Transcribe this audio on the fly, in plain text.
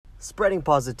Spreading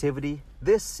positivity,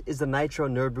 this is the Nitro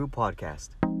Nerd Brew Podcast.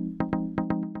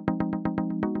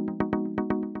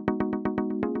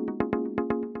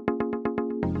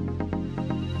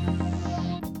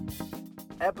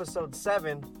 Episode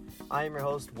 7, I am your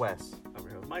host, Wes. I'm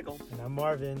your host, Michael. And I'm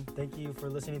Marvin. Thank you for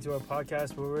listening to our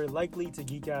podcast where we're likely to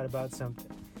geek out about something.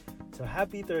 So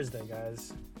happy Thursday,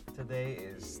 guys. Today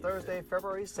is Thursday,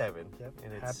 February 7th. Yep.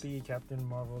 And it's... Happy Captain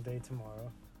Marvel Day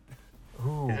tomorrow.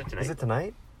 Ooh, is it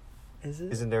tonight? Is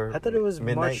it? Isn't there I thought it was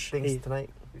midnight March things 8th. tonight?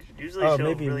 We should usually show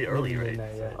maybe really early,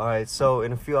 midnight, right? yeah. Alright, so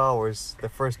in a few hours, the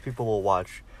first people will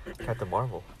watch Captain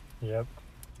Marvel. Yep.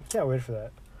 Can't wait for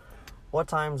that. What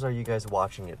times are you guys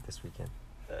watching it this weekend?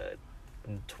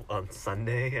 On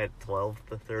Sunday at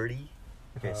 12:30.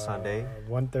 Okay, Sunday.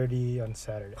 1:30 on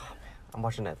Saturday. I'm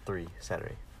watching at 3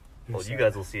 Saturday. Well, you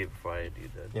guys will see it before I do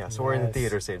that. Yeah, so we're in the Nice.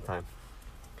 theater same time.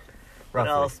 But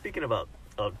Roughly. speaking about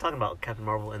talking about Captain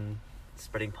Marvel and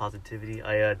spreading positivity,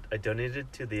 I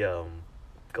donated to the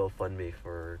GoFundMe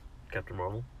for Captain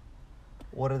Marvel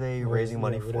What are they What raising is-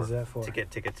 money yeah, for? What is that for? to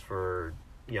get tickets for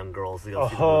young girls to go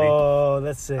see the movie. Oh,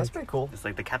 that's sick. That's pretty cool. It's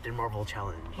like the Captain Marvel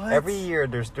challenge. What? Every year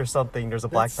there's something. There's a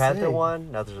Black That's Panther sick.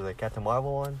 one. Now there's a Captain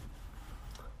Marvel one.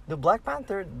 The Black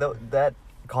Panther, that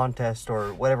contest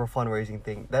or whatever fundraising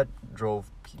thing, that drove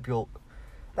people,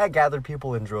 that gathered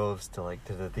people in droves to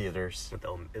the theaters. With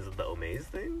is it the Omaze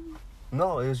thing?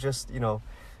 No, it was just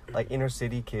like inner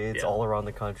city kids Yeah. all around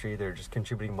the country. They're just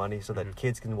contributing money so that Mhm.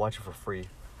 kids can watch it for free.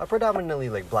 Predominantly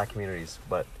like black communities,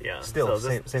 but Yeah. still so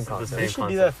same this is the concept. They same should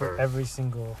do that concept for every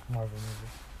single Marvel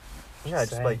movie. Yeah,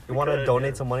 just Same. like you We want to could,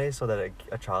 donate yeah. some money so that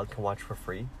a child can watch for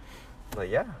free.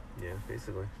 Like yeah. Yeah,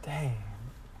 basically. Dang.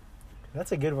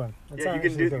 That's a good one. That's Yeah, you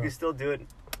can actually a good you can one. still do it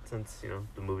since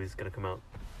the movie's gonna come out.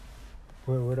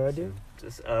 What do I do?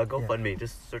 Just GoFundMe.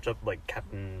 Just search up like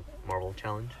Captain Marvel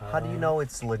challenge. How do you know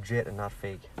it's legit and not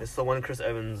fake? It's the one Chris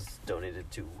Evans donated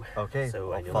to. Okay,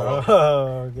 So I I'll know. follow.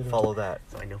 Oh, good one. Follow that.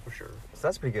 So I know for sure. So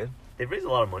that's pretty good. They've raised a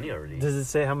lot of money already. Does it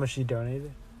say how much he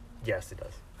donated? Yes, it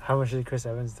does. How much did Chris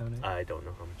Evans donate? I don't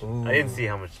know how much. Ooh. I didn't see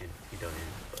how much he donated.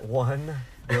 But $1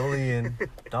 billion.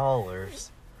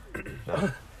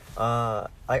 No.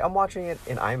 I'm watching it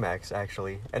in IMAX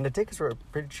actually, and the tickets were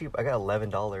pretty cheap. I got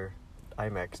 $11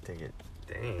 IMAX ticket.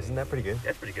 dang. Isn't that pretty good?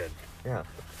 That's pretty good. Yeah.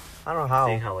 I don't know how.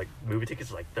 Seeing how like movie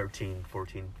tickets are like 13,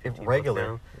 14, If 15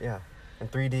 regular, bucks yeah.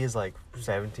 And 3D is like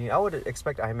 17. I would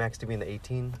expect IMAX to be in the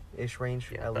 18-ish range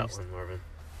now. Yeah, at that least. one, Marvin.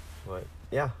 But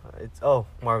yeah,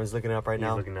 Marvin's looking it up right He's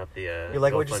now. looking up the. You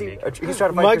like what you see? GoFundMe account. He's trying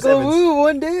to find Chris Michael Evans. Wu,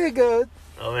 one day ago.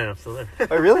 Oh man, I'm still there.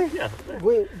 Oh, really? Yeah. I'm there.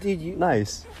 Wait, dude, you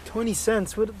Nice. 20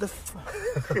 cents? What the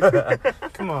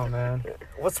fuck? Come on, man.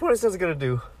 What's 20 cents gonna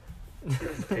do?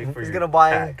 Pay for He's your gonna buy.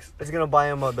 tax. He's gonna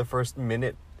buy him the first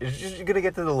minute. He's just gonna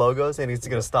get to the logos and he's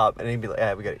gonna stop and he'd be like,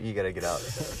 "Yeah, you gotta get out."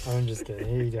 I'm just kidding.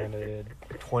 He donated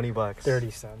 $20.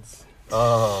 30 cents.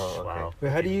 Oh, okay. Wow.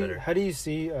 Wait, Even better. how do you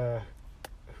see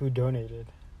who donated?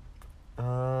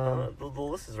 The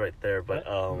list is right there, but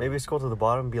Maybe scroll to the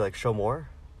bottom and be like, "Show more."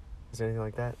 Is there anything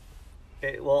like that?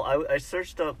 well, I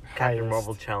searched up Captain Highest.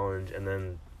 Marvel challenge and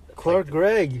then Clark like,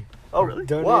 Gregg Oh, really?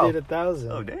 donated wow.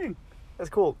 1,000. Oh dang! That's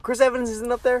cool. Chris Evans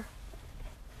isn't up there.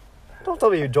 Don't tell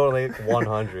me you donated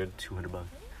 100. $200.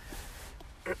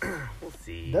 We'll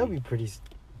see. That'd be pretty.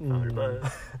 100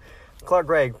 bucks. Clark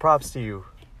Gregg, props to you.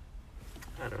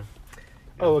 I don't know.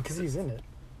 Oh, because he's in it.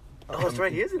 Oh, that's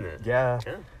right. He is in it. Yeah.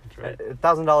 Yeah, that's right.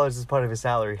 $1,000 is part of his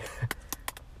salary.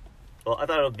 Well, I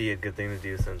thought it would be a good thing to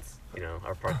do since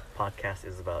our podcast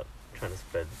is about trying to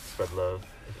spread love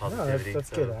and No, positivity. that's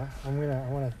so- good. I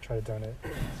want to try to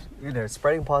donate.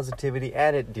 Spreading positivity,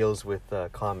 and it deals with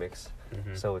comics.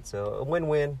 Mhm. So it's a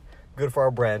win-win. Good for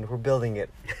our brand. We're building it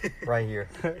right here.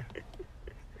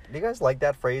 Do you guys like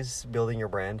that phrase, building your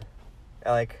brand?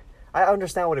 I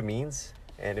understand what it means,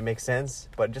 and it makes sense,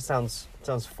 but it just sounds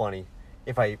funny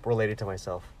if I relate it to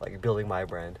myself, like building my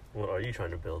brand. What are you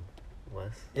trying to build,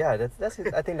 Wes? Yeah, that's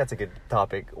I think that's a good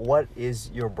topic. What is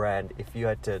your brand if you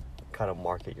had to kind of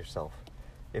market yourself?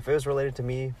 If it was related to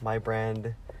me, my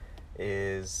brand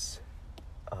is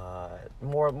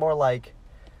more like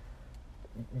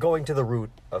going to the root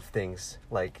of things,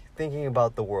 like thinking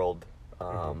about the world,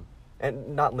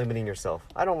 and not limiting yourself.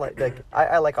 I don't like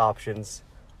I like options.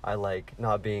 I like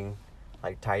not being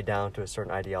like tied down to a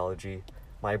certain ideology.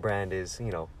 My brand is,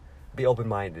 be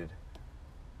open-minded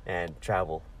and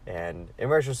travel and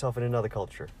immerse yourself in another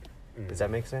culture. Does that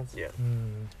make sense? Yeah.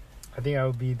 I think I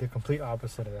would be the complete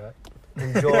opposite of that.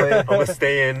 Enjoy. I'm gonna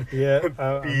stay in. Yeah, Be-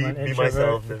 I'm an be introvert.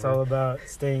 myself, It's never. all about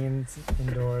staying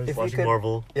indoors. If you Watching could-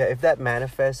 Marvel. Yeah, if that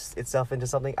manifests itself into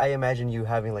something, I imagine you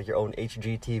having like your own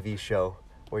HGTV show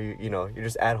where you're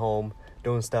just at home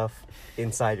doing stuff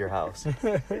inside your house.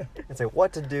 It's like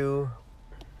what to do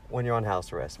when you're on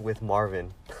house arrest with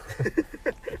Marvin.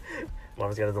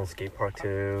 Marvin's got his own skate park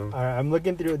too. All right, I'm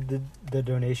looking through the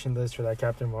donation list for that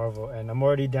Captain Marvel, and I'm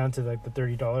already down to like the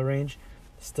 $30 range.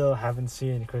 Still haven't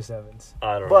seen Chris Evans.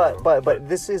 I don't know. But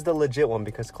this is the legit one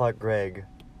because Clark Gregg.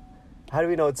 How do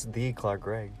we know it's the Clark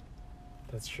Gregg?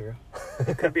 That's true.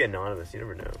 It could be anonymous. You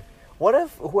never know. What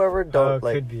if whoever don't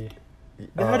like? Could be.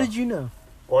 But how did you know?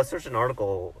 Well, I searched an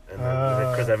article and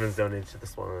then Chris Evans donated to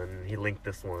this one. He linked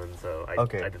this one, so I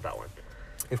did that one.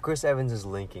 If Chris Evans is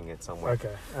linking it somewhere,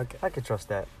 Okay. I could trust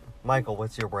that. Michael,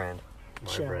 what's your brand?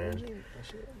 My brand.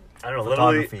 I don't know.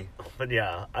 Photography. Literally, but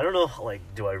yeah, I don't know. Like,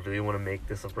 do I really want to make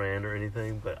this a brand or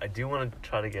anything? But I do want to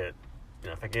try to get,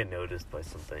 if I get noticed by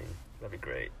something, that'd be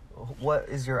great. What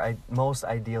is your most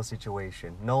ideal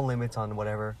situation? No limits on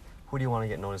whatever. Who do you want to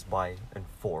get noticed by and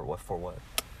for? What for? What?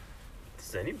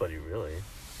 Just anybody really.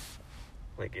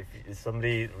 Like if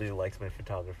somebody really likes my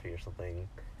photography or something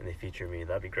and they feature me,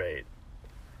 that'd be great.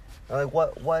 Like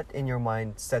what in your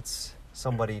mind sets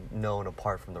somebody known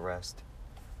apart from the rest?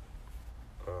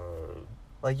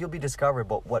 Like you'll be discovered,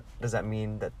 but what does that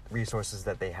mean? That resources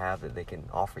that they have that they can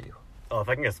offer you? Oh, if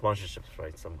I can get sponsorships from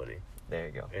somebody, There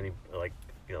you go. any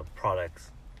products,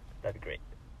 that'd be great.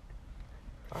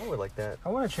 I would like that. I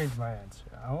want to change my answer.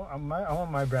 I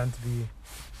want my brand to be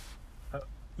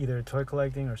either toy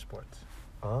collecting or sports.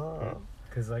 Oh.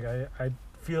 Because like I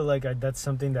feel like that's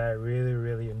something that I really,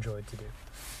 really enjoy to do.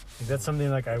 Like, that's something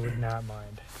like I would not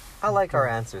mind. I like our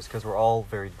answers because we're all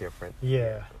very different.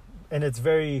 Yeah, and it's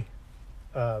very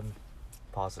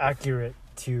Positive. accurate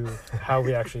to how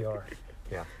we actually are.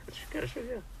 Yeah. Yeah.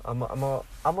 I'm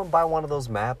gonna buy one of those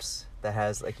maps that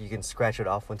has like you can scratch it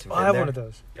off once you've been I have there. one of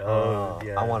those. Oh,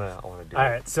 yeah. I wanna do All it.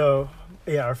 right, so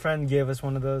yeah, our friend gave us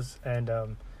one of those, and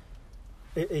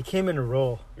it came in a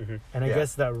roll, Mm-hmm. and I Yeah.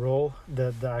 guess that roll,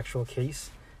 the actual case,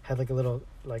 had like a little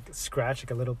like scratch,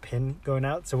 like a little pin going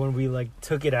out. So when we like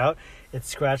took it out, it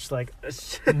scratched like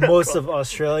most of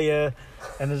Australia,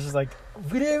 and it's just like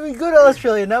we didn't even go to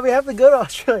Australia. Now we have to go to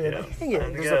Australia. Yeah. Dang it.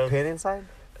 There's Yeah. a pin inside.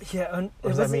 Yeah, and What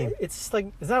does that mean? It's just like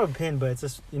it's not a pin, but it's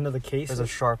just the case. There's a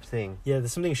sharp thing. yeah,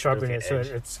 there's something sharp in There's it, so an edge.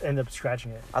 it's end up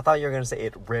scratching it. I thought you were gonna say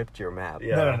it ripped your map.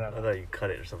 Yeah. No. I thought you cut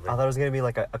it or something. I thought it was gonna be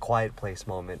like a quiet place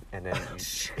moment, and then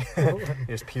you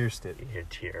just pierced it. You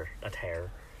hear a tear.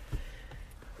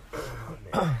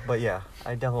 But yeah,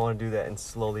 I definitely want to do that and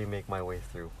slowly make my way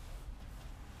through.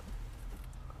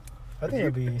 I think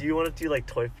it'd be. Do you want to do like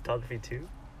toy photography too?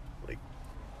 Like,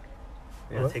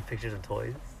 you want What? to take pictures of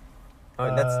toys?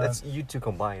 That's you two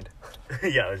combined.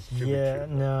 Yeah, it's true. Yeah,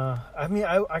 True. no. I mean,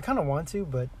 I kind of want to,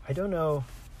 but I don't know.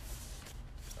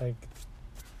 Like,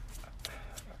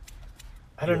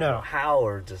 I don't know. how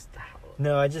or just how.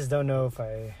 No, I just don't know if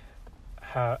I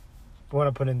want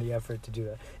to put in the effort to do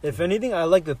that. If anything, I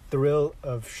like the thrill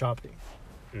of shopping.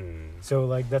 So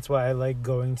like that's why I like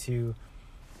going to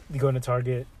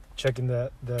Target, checking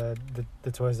the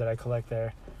toys that I collect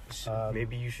there.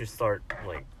 Maybe you should start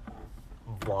like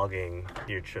vlogging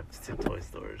your trips to toy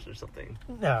stores or something.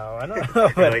 No, I don't know.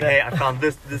 You're like, hey, I found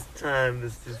this time.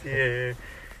 This is here.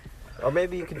 Or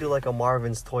maybe you could do like a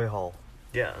Marvin's toy haul,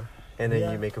 Yeah. and then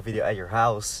Yeah. you make a video at your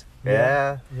house.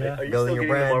 Yeah. Yeah. Are you Building still your getting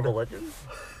brand. the Marvel Legends?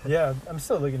 Yeah, I'm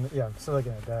still looking. Yeah, I'm still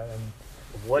looking at that. And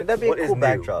What? That'd be a what is cool new?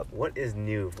 backdrop. What is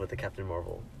new with the Captain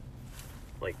Marvel,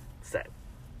 like set?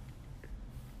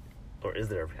 Or is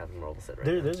there a Captain Marvel set right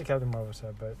now? there's a Captain Marvel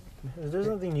set, but there's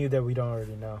nothing new that we don't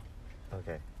already know.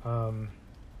 Okay. Um,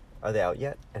 Are they out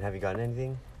yet? And have you gotten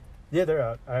anything? yeah, they're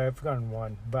out. I've gotten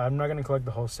one, but I'm not gonna collect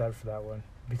the whole set for that one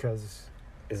because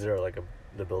Is there like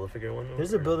the Build-A-Figure one?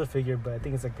 there's a Build-A-Figure, but I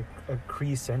think it's like a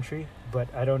Kree Sentry,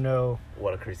 but I don't know,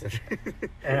 What a crease.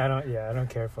 and I don't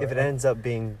care for If it ends up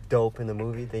being dope in the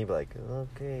movie, then you'd be like,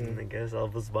 okay. I guess I'll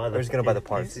just buy the. Or just gonna buy the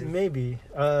parts. Maybe.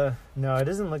 No, it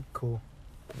doesn't look cool.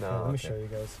 No. Let me okay. show you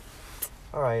guys.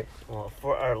 All right, Well,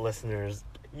 for our listeners,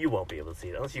 you won't be able to see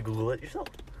it unless you Google it yourself.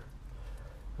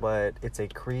 but it's a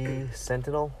Kree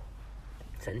Sentinel,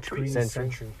 Sentry. Kree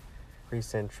Sentry. Kree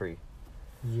Sentry.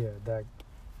 Yeah, that.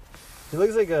 It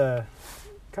looks like a,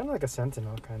 kind of like a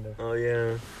Sentinel, kind of. Oh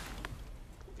yeah.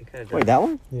 It kinda does. Wait, that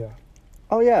one? Yeah.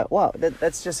 Oh yeah. Wow,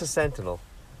 that's just a Sentinel.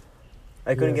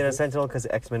 I couldn't Yeah, get a but- Sentinel because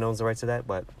X-Men owns the rights to that,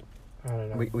 but I don't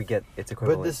know. we get its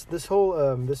equivalent. But this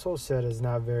whole set is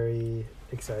not very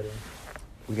exciting.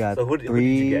 we got So who did you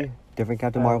three get? different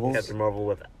Captain Uh, Marvels. Captain Marvel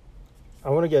with. I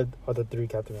want to get all the 3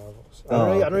 Captain Marvels. I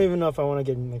Oh, don't okay. even know if I want to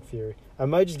get Nick Fury. I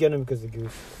might just get him because of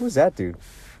Goof. Who's that dude?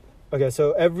 Okay,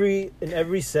 so in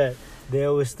every set, they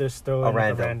always just throw in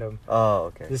like a random,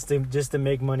 Oh, okay. just to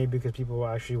make money because people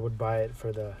actually would buy it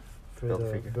for for Build a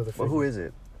the figure. build a Well, figure. who is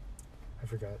it? I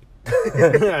forgot.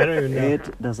 I don't even know.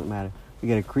 It doesn't matter. We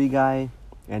get a Kree guy,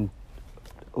 and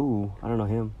I don't know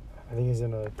him. I think he's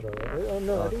another thrower. Oh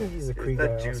no, I Okay. think he's a Is Kree guy.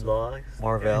 that Jude also. Law?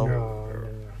 Marvel. No.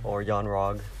 Or Jan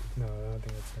Rog. No, I don't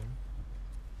think that's him.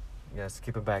 Yes,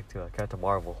 keep it back to Captain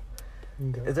Marvel.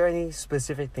 Okay. Is there any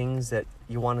specific things that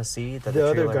you want to see that The the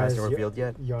other trailer guy hasn't is revealed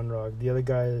yet? Jan Rog. The other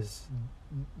guy is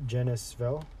Janice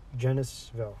Vel.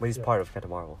 But he's part of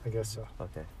Captain Marvel. I guess so.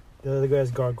 Okay. The other guy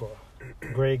is Gargoyle.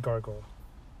 Gray Gargoyle.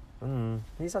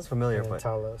 He sounds familiar, And then but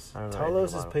Talos. I don't know anything Talos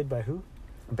is about him. played by who?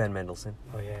 Ben Mendelsohn.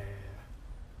 Oh yeah.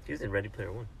 He was in Ready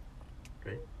Player One.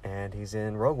 And he's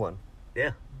in Rogue One.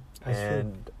 Yeah. That's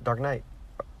and Dark Knight.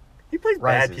 He plays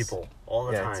bad Rises. people all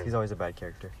the time. He's always a bad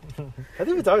character. true. I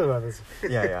think we talked about this.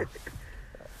 yeah.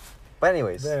 But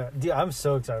anyways, Yeah, dude, I'm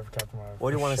so excited for Captain Marvel.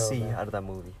 what do you for want to sure, see man. out of that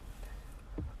movie?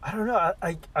 I don't know.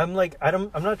 I'm like I'm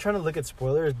not trying to look at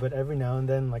spoilers, but every now and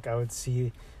then like I would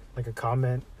see like a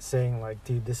comment saying like,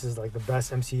 dude, this is like the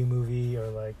best MCU movie, or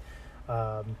like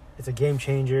it's a game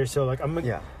changer. So like I'm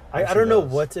Yeah. I I've don't seen know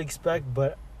those. what to expect,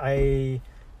 but I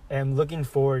am looking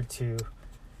forward to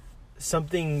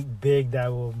something big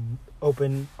that will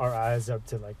open our eyes up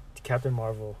to like Captain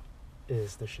Marvel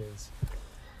is the shiz.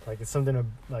 Like it's something to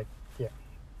like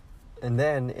And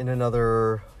then in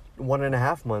another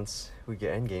 1.5 months, we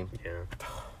get Endgame. Yeah.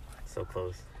 So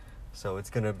close. So it's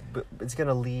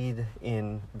gonna lead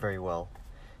in very well,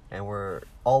 and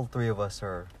all three of us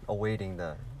are awaiting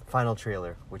the final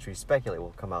trailer, which we speculate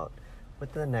will come out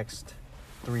within the next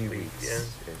 3 Week, weeks.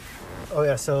 yeah. Oh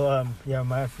yeah, so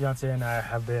my fiance and I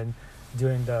have been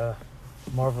doing the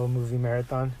Marvel movie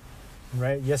marathon.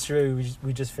 Right, yesterday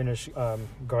we just finished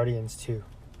Guardians 2.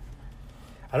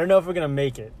 I don't know if we're gonna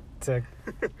make it to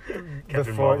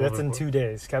before. Marvel That's in before? 2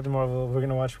 days. Captain Marvel. We're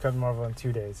gonna watch Captain Marvel in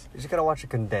 2 days. You just gotta watch a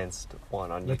condensed one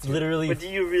on That's YouTube. literally. But do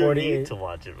you really 48. need to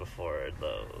watch it before,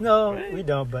 though? No, Right? we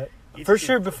don't. But You for just-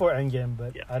 sure before Endgame.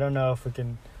 But Yeah. I don't know if we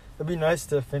can. It'd be nice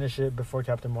to finish it before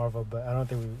Captain Marvel, but I don't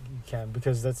think we can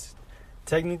because that's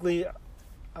technically.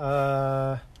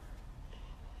 We're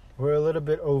a little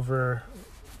bit over,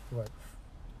 what?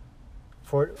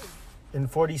 In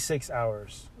 46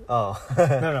 hours. Oh.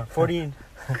 No,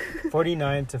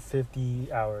 49 to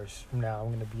 50 hours from now, I'm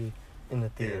going to be In the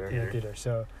theater. in the theater.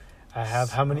 So I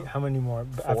have how many more?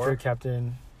 Four?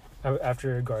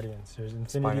 After Guardians. There's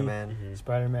Infinity, Spider-Man, Mhm.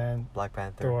 Spider-Man, Black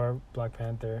Panther. Thor, Black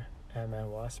Panther,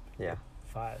 Ant-Man, Wasp. Yeah.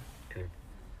 5.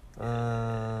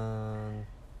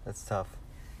 That's tough.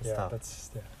 That's Yeah, tough.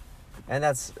 that's. And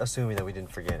that's assuming that we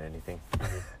didn't forget anything.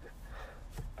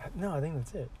 No, I think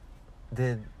that's it.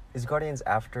 Is Guardians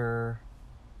after?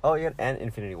 Oh, yeah, and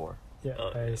Infinity War. Yeah, Oh,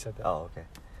 I already said that. Oh, okay.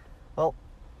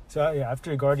 So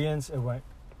after Guardians, it went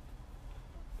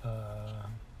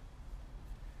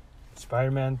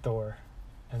Spider-Man, Thor,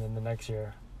 and then the next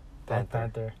year, Black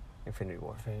Panther, Infinity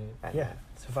War. Infinity. Ant-Man. Yeah,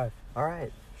 so 5. All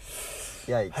right.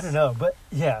 Yikes. I don't know, but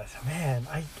yeah, man,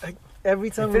 I every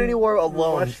time Infinity War we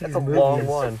alone. watch That's these a long movies-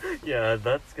 one. Yeah,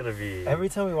 that's gonna be. Every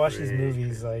time we watch these Crazy.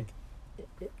 movies, like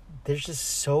they're just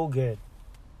so good.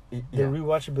 The Yeah.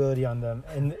 rewatchability on them,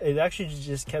 and it actually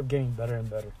just kept getting better and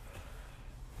better.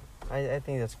 I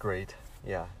think that's great.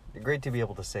 Yeah. Great to be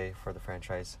able to say for the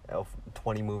franchise.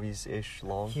 20 movies ish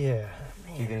long. Yeah,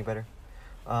 Keep man, getting better.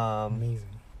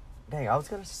 amazing. Dang, I was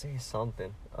gonna say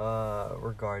something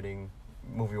regarding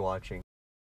movie watching.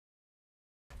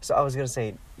 So I was gonna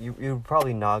say you're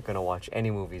probably not gonna watch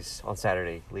any movies on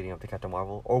Saturday leading up to Captain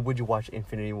Marvel, or would you watch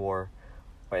Infinity War,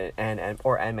 or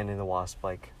Ant-Man and the Wasp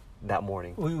like that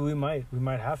morning? We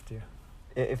might have to.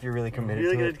 If you're really committed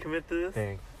really to gonna it. commit to this?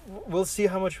 Dang. We'll see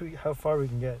how far we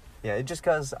can get. Yeah, just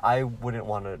because I wouldn't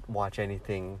want to watch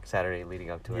anything Saturday leading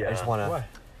up to it. I just Yeah. want to. Why?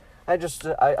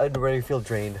 I'd already feel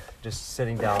drained just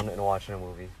sitting down and watching a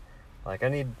movie. Like I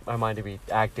need my mind to be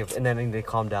active, and then I need to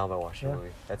calm down by watching a Yeah.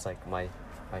 movie. That's like my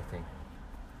thing.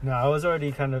 No, I was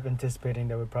already kind of anticipating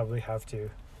that we'd probably have to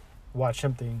watch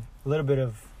something, a little bit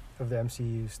of the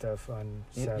MCU stuff on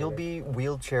Saturday. You'll be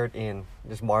wheelchaired in,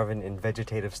 just Marvin in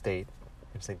vegetative state.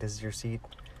 It's like, this is your seat.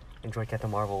 Enjoy Captain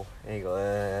Marvel. And you go,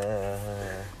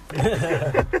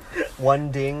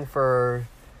 One ding for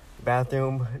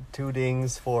bathroom, 2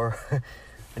 dings for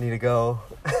I need to go.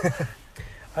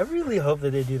 I really hope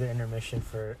that they do the intermission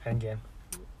for Endgame.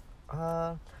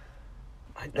 I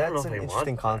don't know That's if an I want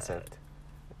interesting that. concept.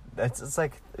 It's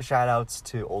like shout outs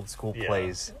to old school Yeah.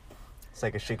 plays. It's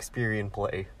like a Shakespearean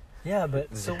play. Yeah, but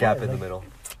There's so a gap what? in the Like, middle.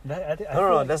 I No,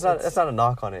 feel like that's not a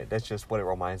knock on it. That's just what it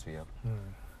reminds me of.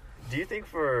 Do you think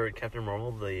for Captain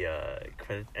Marvel the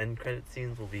end credit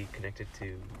scenes will be connected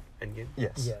to Endgame?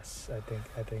 Yes. Yes, I think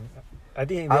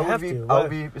they I have would be to. I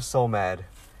would be so mad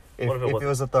If, What if it if was- it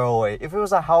was a throwaway, if it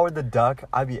was a Howard the Duck,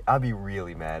 I'd be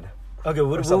really mad. Okay, Or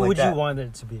what something would like you that. want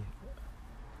it to be?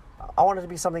 I want it to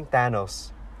be something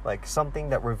Thanos, like something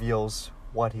that reveals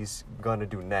what he's gonna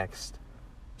do next,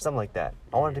 something like that.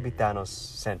 I want it to be Thanos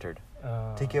centered.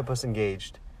 Takeo-bus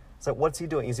engaged. So what's he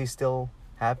doing? Is he still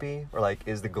happy, or like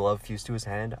is the glove fused to his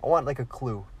hand? I want like a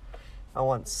clue. I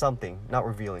want something, not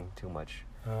revealing too much,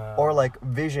 or like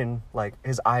Vision, like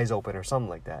his eyes open or something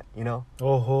like that. You know,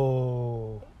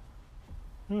 Oh.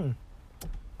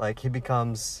 like he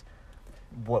becomes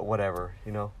whatever.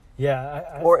 You know.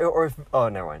 Yeah. Or if, oh,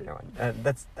 never mind.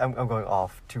 That's I'm going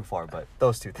off too far, but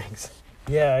those two things.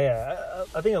 Yeah.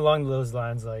 I think along those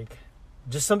lines, like,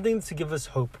 just something to give us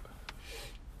hope.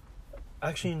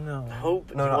 Actually, no.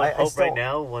 Hope. No, you no, want I hope still- right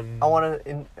now. When I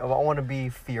want to be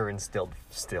fear instilled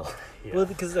still. Yeah. Well,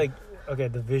 because like, okay,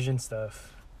 the Vision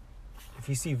stuff. If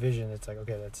you see Vision, it's like,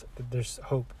 okay, there's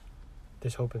hope.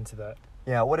 There's hope into that.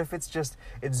 Yeah. What if it's just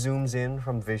it zooms in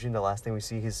from Vision? The last thing we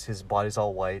see, his body's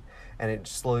all white, and it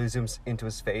slowly zooms into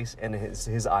his face, and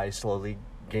his eyes slowly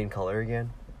gain color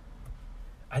again.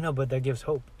 I know, but that gives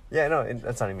hope. Yeah, no,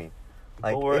 that's what I mean.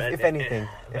 Like But we're if at- anything,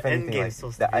 if the anything Endgame's like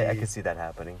supposed that, to I be- could see that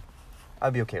happening.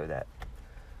 I'd be okay with that.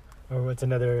 Or what's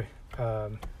another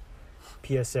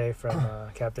PSA from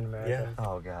Captain America?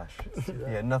 Oh gosh. see that.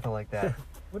 Yeah, nothing like that.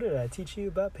 What did I teach you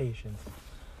about patience?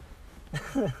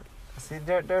 See,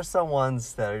 there's some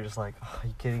ones that are just like, oh, are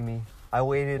you kidding me? I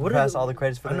waited What are past the- all the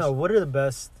credits for I this. know. What are the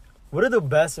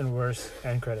best and worst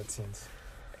end credit scenes?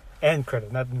 End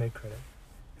credit, not the mid credit.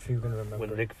 If you can remember.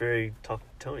 when Nick Fury talked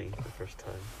to Tony the first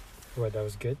time, What, that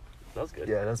was good? that was good.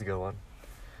 Yeah, that's a good one.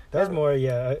 That was Yeah.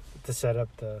 more, to set up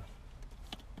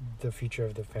the future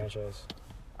of the franchise.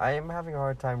 I am having a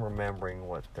hard time remembering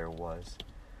what there was.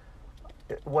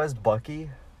 Was Bucky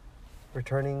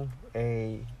returning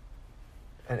an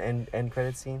end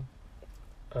credit scene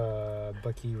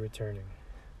Bucky returning.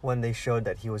 when they showed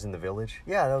that he was in the village?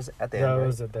 Yeah, that was at the That end. Right?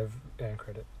 was at the end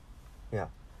credit. Yeah,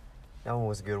 that one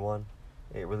was a good one.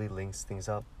 It really links things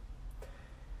up.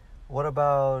 What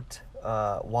about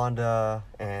Wanda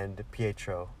and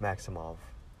Pietro Maximoff?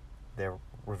 Their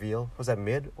reveal, was that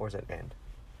mid or was that end?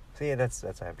 So yeah, that's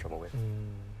I have trouble with.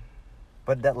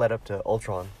 But that led up to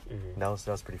Ultron. Mhm. That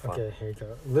was pretty fun. Okay, here you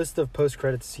go. List of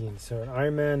post-credit scenes. So in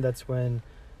Iron Man, that's when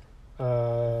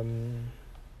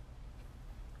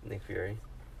Nick Fury.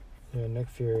 Nick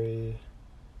Fury.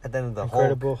 And then the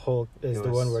Incredible Hulk is it the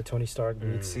one was- where Tony Stark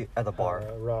Mm. meets See at the bar.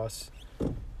 Ross.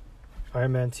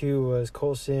 Iron Man 2 was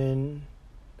Coulson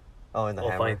And the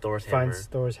hammer. Find Thor's hammer. finds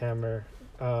Thor's hammer.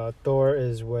 Thor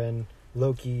is when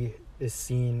Loki is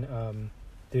seen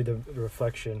through the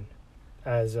reflection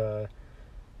as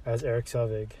Eric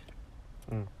Selvig.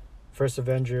 Mm. First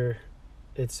Avenger,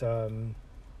 it's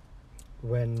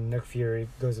when Nick Fury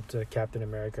goes up to Captain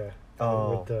America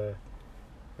with the.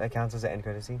 That counts as an end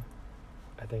credit scene.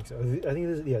 I think so. I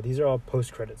think these are all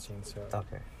post-credit scenes. So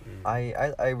Okay,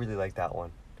 Mm. I really like that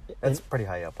one. That's pretty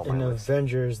high up on my in list.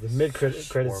 Avengers, the mid-credit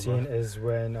Shawarma. scene is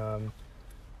when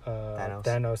Thanos.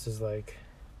 Thanos is like,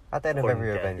 At the end of Courting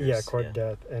every death. Avengers. yeah, court Yeah.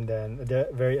 death, and then the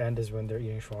very end is when they're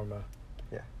eating shawarma.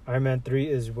 Yeah. Iron Man 3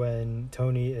 is when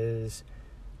Tony is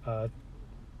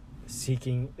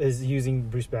using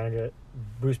Bruce Banner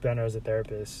as a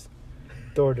therapist.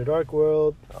 Thor: The Dark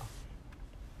World. Oh.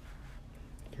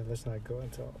 Okay, let's not go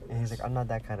into all And he's this. like, I'm not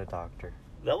that kind of doctor.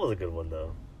 That was a good one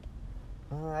though.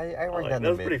 I Oh, worked that that in the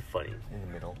was mid, pretty funny. in the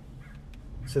middle.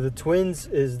 So the twins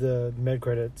is the mid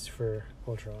credits for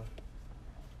Ultron.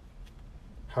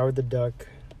 Howard the Duck,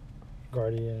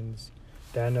 Guardians,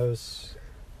 Thanos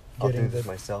I'll do getting this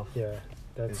the myself. yeah,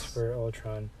 that's Is- for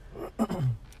Ultron.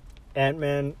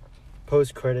 Ant-Man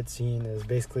post credit scene is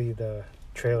basically the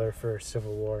trailer for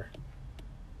Civil War.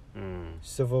 Mm.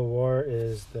 Civil War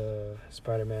is the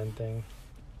Spider-Man thing.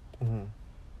 Mm-hmm.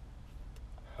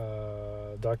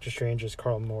 Doctor Strange is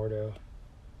Carl Mordo.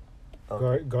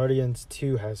 Okay. Guardians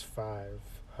 2 has 5.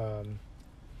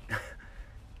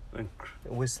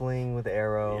 Whistling with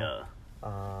arrow. Yeah.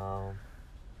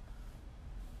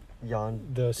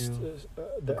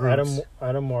 The Groot's.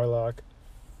 Adam Warlock,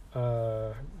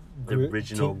 Groot,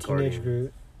 original Teenage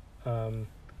Guardian. Groot,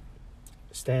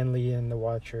 Stan Lee and the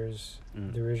Watchers,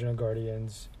 Mm. the original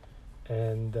Guardians,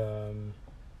 and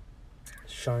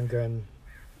Sean Gunn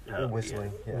Oh,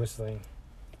 Whistling. Yeah. whistling.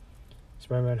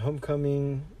 Spider-Man: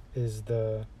 Homecoming is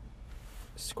the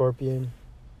Scorpion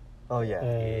Oh yeah.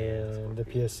 and the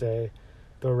Scorpion. PSA.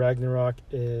 Thor Ragnarok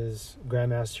is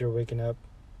Grandmaster waking up,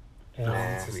 and Oh,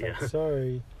 it's just like yeah.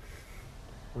 sorry.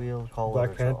 We'll call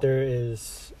Black it Panther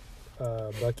is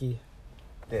Bucky.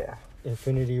 Yeah.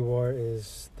 Infinity War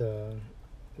is the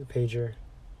pager.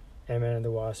 Ant-Man and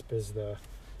the Wasp is the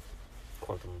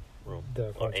Quantum realm. the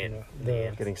Or quantum ant. realm. The The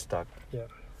ant. Getting stuck. yeah.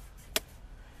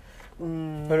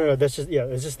 Mm. No. That's just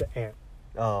it's just the ant.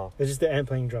 Oh, It's just the ant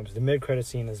playing drums. The mid-credit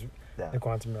scene is yeah. the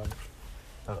quantum realm.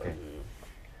 Okay.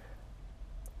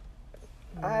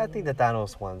 I think the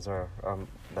Thanos ones are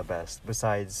the best.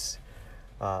 Besides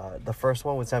the first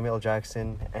one with Samuel L.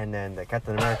 Jackson, and then the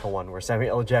Captain America one where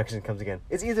Samuel L. Jackson comes again.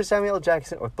 It's either Samuel L.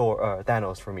 Jackson or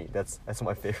Thanos for me. That's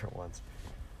my favorite ones.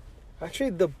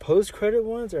 Actually, the post-credit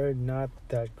ones are not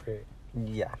that great.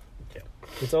 Yeah,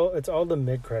 It's all the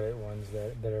mid-credit ones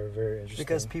that are very interesting.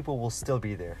 because people will still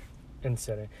be there. in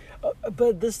setting.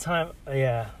 But this time,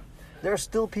 yeah. There are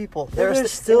still people.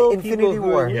 There's still in people Infinity who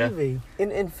War. are Yeah. leaving.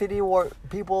 In Infinity War,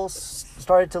 people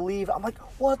started to leave. I'm like,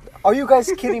 what? Are you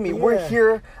guys kidding me? We're Yeah.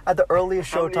 here at the earliest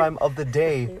How many- showtime of the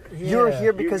day. You're Yeah.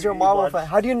 here because you're a You Marvel watched- fan.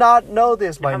 How do you not know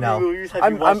this by How many now? movies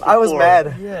have you watched I was before?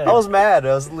 mad. Yeah. I was mad.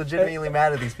 I was legitimately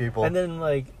mad at these people. And then,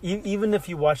 like, even if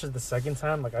you watch it the second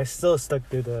time, like, I still stuck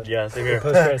through the Yeah, same the here.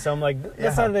 post-credit. So I'm like,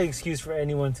 that's Yeah. not an excuse for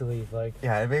anyone to leave. Like,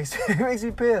 yeah, it makes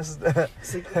me pissed.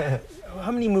 it's like,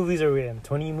 how many movies are we in?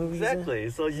 20 movies? in? Exactly.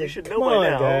 So you like, should come know by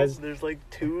on, now. guys. There's like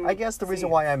 2. I guess the reason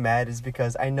scenes. why I'm mad is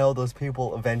because I know those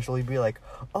people eventually be like,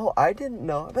 "Oh, I didn't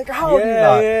know." I'm like, how do you Yeah,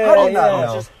 not? yeah, How do you yeah. not Oh,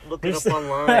 know? just look it There's- up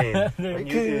online on They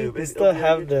YouTube. They It's still up on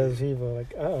have YouTube. those people.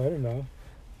 Like, oh, I don't know.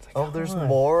 It's like, Oh, come there's on.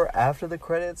 more after the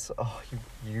credits. Oh,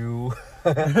 you.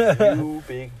 You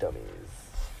big dummies.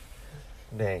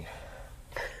 Dang.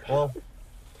 Well,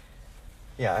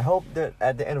 yeah, I hope that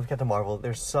at the end of Captain Marvel,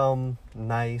 there's some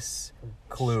nice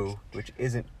clue, which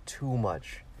isn't too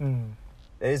much. Mm.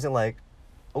 It isn't like,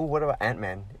 oh, what about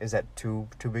Ant-Man? Is that too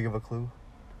big of a clue?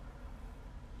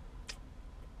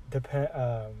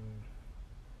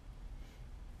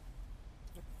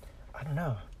 I don't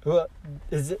know. Well,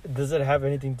 does it have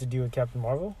anything to do with Captain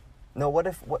Marvel? No, what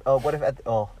if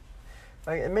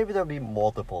at maybe there'll be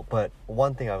multiple, but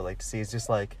one thing I would like to see is just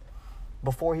like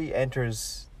before he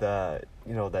enters the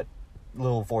that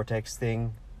little vortex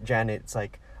thing, Janet's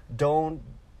like, don't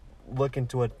look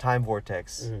into a time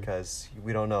vortex Mhm. because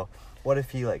we don't know. What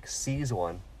if he like sees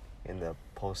one in the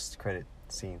post credit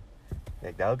scene?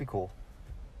 Like that would be cool.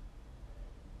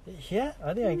 Yeah,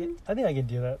 I think I can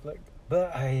do that. Like,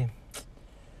 but I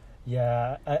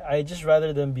just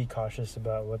rather them be cautious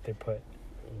about what they put.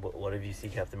 What if you see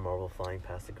Captain Marvel flying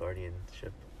past the Guardian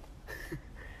ship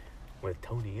with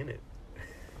Tony in it?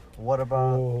 What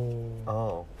about?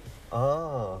 Oh,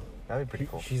 That'd be pretty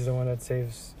cool. She's the one that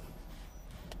saves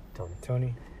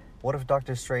Tony. What if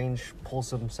Doctor Strange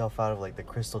pulls himself out of like the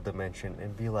crystal dimension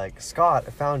and be like, Scott,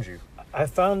 I found you. I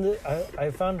found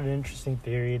an interesting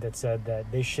theory that said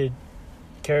that they should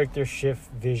character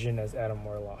shift Vision as Adam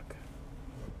Warlock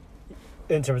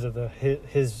in terms of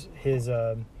his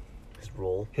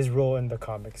Role. role in the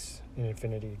comics in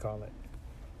Infinity Gauntlet.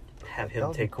 Have That him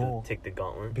would be take cool. the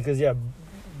gauntlet. Because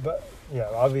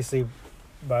obviously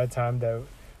by the time that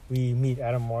we meet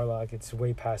Adam Warlock, it's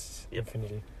way past Yep.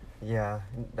 Infinity. Yeah,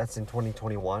 that's in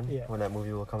 2021 Yeah. when that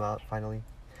movie will come out finally.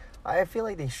 I feel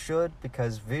like they should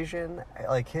because Vision,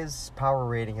 like his power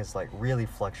rating has like really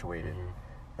fluctuated. Mhm.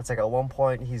 It's like at one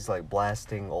point he's like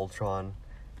blasting Ultron,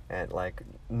 and like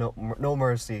no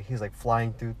mercy. He's like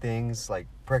flying through things like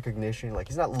precognition. Like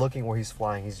he's not looking where he's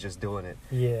flying. He's just doing it.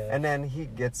 Yeah. And then he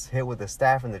gets hit with a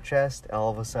staff in the chest, and all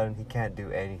of a sudden he can't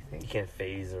do anything. You can't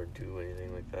phase or do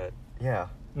anything like that. Yeah,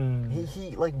 Mm.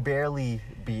 he like barely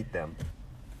beat them.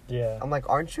 Yeah. I'm like,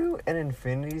 aren't you an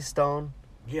Infinity Stone?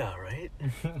 Yeah, right?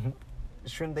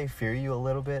 Shouldn't they fear you a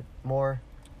little bit more?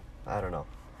 I don't know.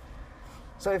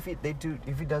 So if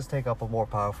he does take up a more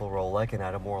powerful role, like an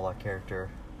Adam Warlock character,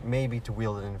 maybe to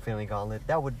wield an Infinity Gauntlet,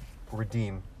 that would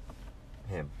redeem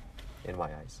him, in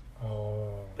my eyes.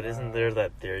 Oh. But isn't there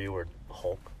that theory where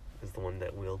Hulk is the one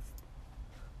that wields?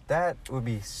 That would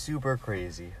be super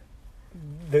crazy.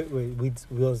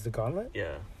 Wields the gauntlet?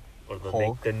 Yeah. Or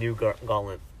Hulk? the new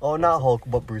gauntlet. Oh, not Hulk,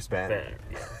 but Bruce Banner.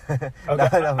 Banner. Yeah.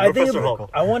 Okay. No, I think Professor Hulk.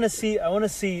 I want to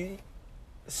see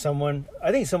someone.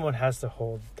 I think someone has to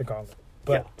hold the gauntlet,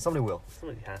 but Somebody will.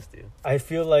 Somebody has to. I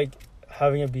feel like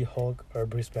having it be Hulk or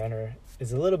Bruce Banner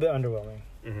is a little bit underwhelming.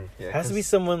 Mm-hmm. Yeah, It has to be 'cause-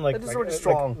 someone like That is already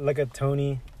strong. like a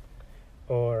Tony,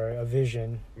 or a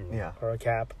Vision, Mm-hmm. Yeah. or a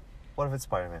Cap. What if it's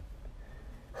Spider-Man?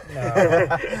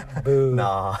 No, boo.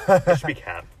 Nah. It should be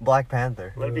Cap. Black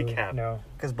Panther. Let it be Boo. Cap. No,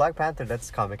 Because Black Panther, that's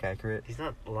comic accurate. He's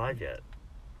not alive yet.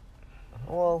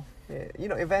 Well,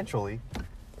 eventually.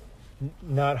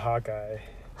 not Hawkeye,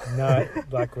 not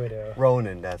Black Widow.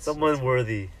 Ronan, that's... Someone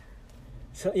worthy.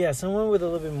 So yeah, someone with a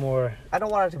little bit more. I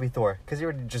don't want it to be Thor, because he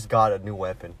already just got a new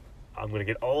weapon. I'm gonna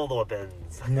get all the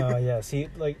weapons. No, yeah. See,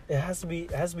 like it has to be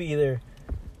either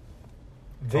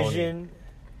Vision.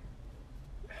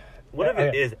 What if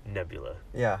it I- is Nebula?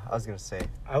 Yeah, I was gonna say.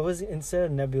 I was instead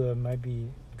of Nebula, it might be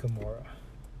Gamora.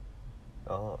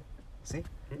 Oh, see,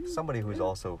 Hmm? somebody who's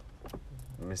also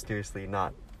mysteriously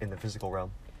not in the physical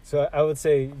realm. So I would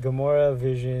say Gamora,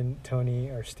 Vision, Tony,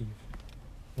 or Steve.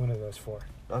 One of those four.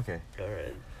 Okay, All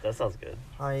right, that sounds good.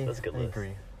 That's a good I list.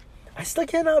 agree. I still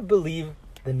cannot believe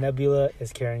the Nebula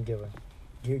is Karen Gillan.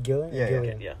 Gillan? Yeah, yeah.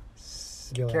 Gillian. Yeah.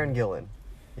 Gillan. Karen Gillan.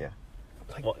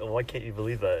 Like, Why can't you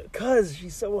believe that? cause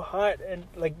she's so hot and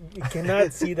like you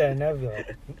cannot see that Nebula.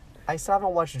 I still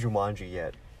haven't watched Jumanji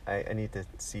yet. I need to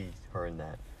see her in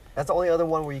that. That's the only other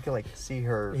one where you can like see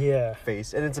her Yeah.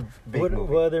 face, and it's a big What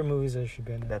movie. other movies has she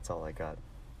been in? That's all I got.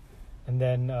 And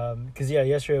then, cause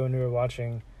yesterday when we were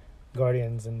watching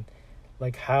Guardians and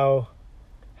like how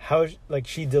like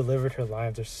she delivered her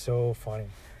lines are so funny.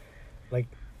 Like,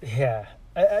 yeah,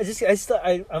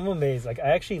 I'm amazed. Like, I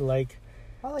actually like,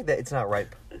 I like that it's not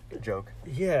ripe joke.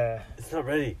 yeah, It's not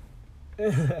ready.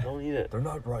 but Don't eat it. They're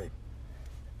not ripe.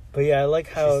 yeah, I like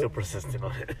She's how still persistent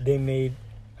on it. they made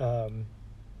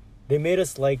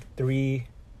us like 3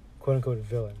 quote unquote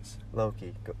villains.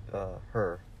 Loki,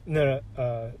 her. No,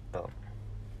 Oh.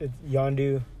 it's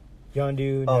Yondu,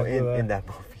 Oh, Nebula. in that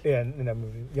movie. Yeah, in that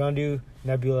movie. Yondu,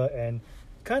 Nebula, and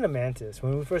kind of Mantis.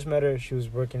 When we first met her, she was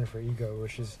working for Ego,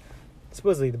 which is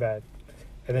supposedly the bad.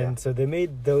 And then, Yeah. so they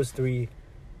made those 3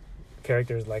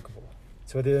 characters likable.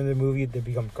 So at the end of the movie, they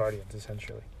become Guardians,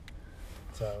 essentially.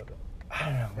 So, I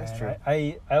don't know, man. That's true.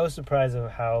 I was surprised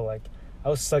of how, like, I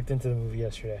was sucked into the movie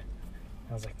yesterday.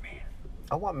 I was like, man.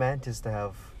 I want Mantis to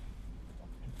have.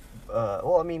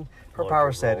 Well, I mean, her Larger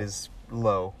power set role. is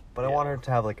low, but I Yeah. want her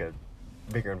to have like a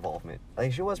bigger involvement.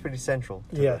 Like she was pretty central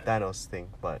to Yeah. the Thanos thing,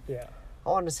 but Yeah. I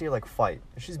wanted to see her like fight.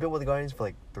 She's been with the Guardians for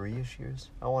like 3-ish years.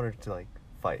 I want her to like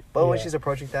fight. But when Yeah. she's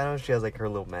approaching Thanos, she has like her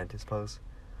little Mantis pose,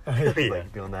 Yeah.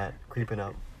 like doing that, creeping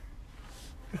up.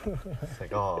 It's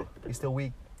like, oh, he's still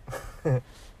weak.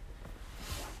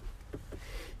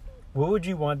 What would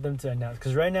you want them to announce?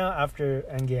 Because right now, after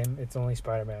Endgame, it's only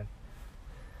Spider-Man.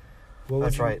 What would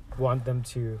That's you right. want them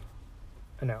to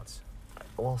announce?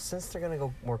 Well, since they're gonna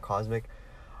go more cosmic,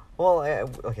 well,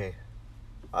 okay,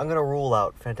 I'm gonna rule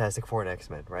out Fantastic Four and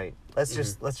X-Men, right? Let's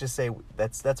just say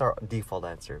that's our default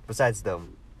answer. Besides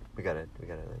them, we gotta like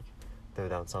throw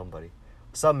down somebody.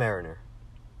 Submariner,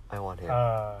 I want him.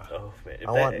 Oh man, if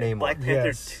I want Namor. Black Panther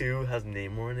Yes. 2 has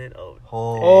Namor in it. Oh,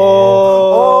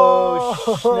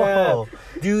 Oh,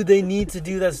 snap. Dude, they need to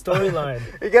do that storyline.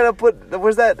 You gotta put.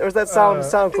 Where's that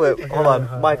sound clip? okay, Hold on,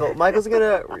 okay. Michael's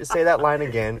gonna say that line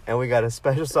again, and we got a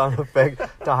special sound effect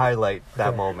to highlight that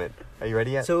Okay. moment. Are you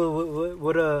ready yet? So,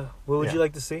 what would Yeah. you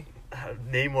like to see?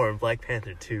 Namor in Black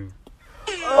Panther 2.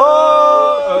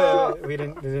 Oh, yeah, they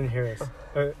didn't hear us.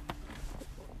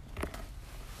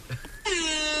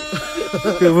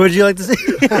 What would you like to see?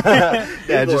 Yeah,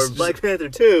 Namor in Black Panther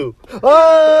 2.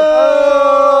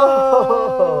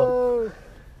 Oh!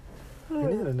 We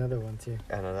need another one too.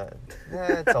 I know that.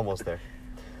 Yeah, it's almost there.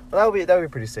 Well, that would be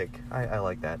pretty sick. I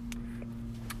like that.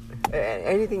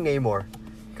 Anything Namor,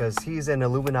 because he's an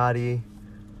Illuminati.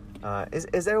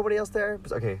 Is everybody else there?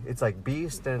 Okay, it's like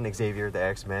Beast and Xavier, the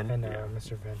X-Men. And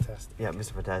Mr. Fantastic. Yeah,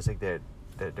 Mr. Fantastic.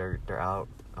 They're out.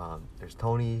 There's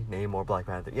Tony, Namor, Black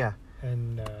Panther. Yeah.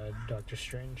 And Doctor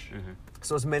Strange. Mm-hmm.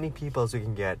 So as many people as we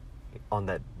can get on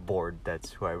that board.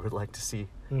 That's who I would like to see.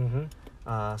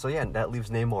 Mm-hmm. So yeah, that leaves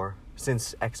Namor.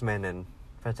 Since X-Men and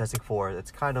Fantastic Four,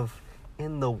 that's kind of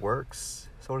in the works,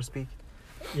 so to speak.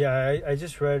 Yeah, I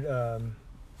just read.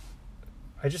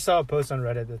 I just saw a post on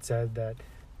Reddit that said that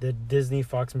the Disney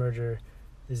Fox merger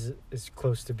is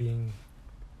close to being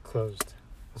closed.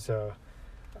 So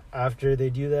after they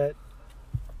do that,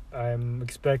 I'm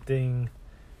expecting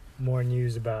more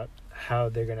news about how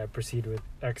they're gonna proceed with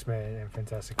X-Men and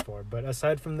Fantastic Four. But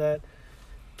aside from that,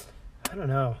 I don't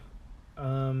know.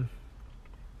 I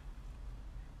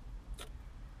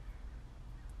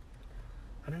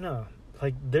don't know.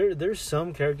 Like there's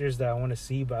some characters that I want to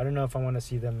see, but I don't know if I want to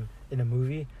see them in a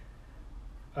movie.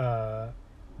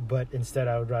 But instead,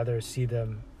 I would rather see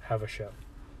them have a show.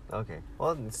 Okay.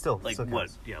 Well, it's still Like still what?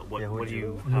 counts. Yeah. What? Yeah, what would do you-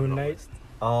 you have Moon on the Knight? list?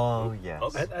 Oh yes.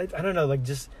 Okay. I don't know. Like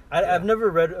just Yeah. I've never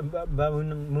read about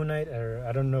Moon Knight, or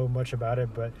I don't know much about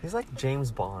it. But He's like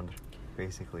James Bond,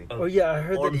 basically. oh yeah, I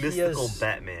heard or that he mystical has,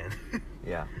 Batman.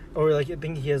 Yeah. or like I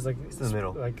think he has like He's in the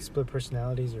middle. like split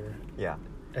personalities, or Yeah.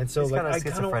 and so He's like kinda I kind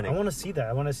of schizophrenic. I want to see that.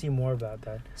 I want to see more about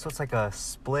that. So it's like a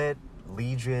split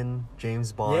Legion,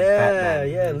 James Bond, Yeah, Batman.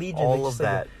 yeah, Legion, All like, of just like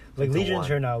that. Like into Legion one.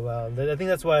 turned out well. I think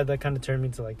that's why that kind of turned me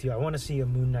to like, dude, I want to see a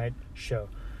Moon Knight show.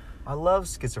 I love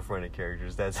schizophrenic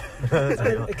characters. That's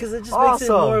like, because it just makes it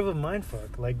awesome. more of a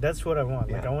mindfuck. Like that's what I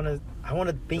want. Like Yeah. I want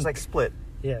to think. Just like Split,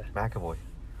 yeah. McAvoy.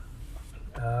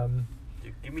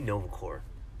 Dude, give me Nova Core.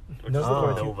 Or Nova. just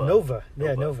Core, Nova. Nova. Yeah,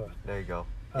 Nova. Nova. There you go.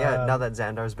 Yeah, Um, now that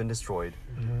Xandar's been destroyed,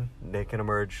 Mhm. they can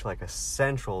emerge like a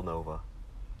central Nova.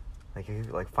 Like you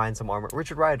like find some armor.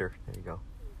 Richard Rider. There you go.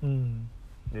 Mm.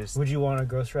 Just, Would you want a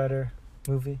Ghost Rider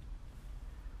movie?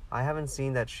 I haven't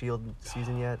seen that Shield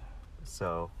season yet,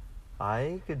 so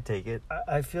I could take it.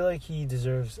 I feel like he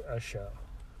deserves a show,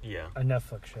 Yeah. a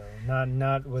Netflix show,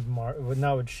 not with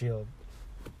not with Shield.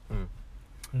 Mm.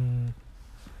 Mm.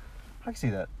 I can see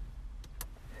that.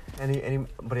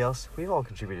 Anybody else? We've all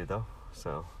contributed though,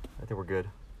 so I think we're good.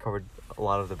 Covered a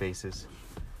lot of the bases.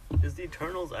 Is the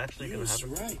Eternals actually going to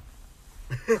happen?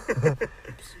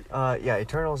 right. Yeah,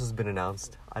 Eternals has been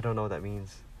announced. I don't know what that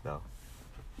means though.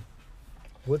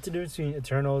 What's the difference between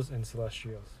Eternals and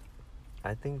Celestials?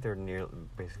 I think they're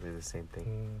basically the same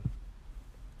thing.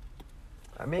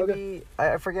 Mm. Maybe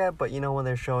I forget, but you know when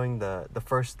they're showing the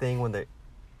first thing when the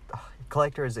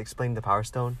Collector is explaining the Power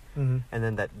Stone, Mm-hmm. and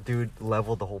then that dude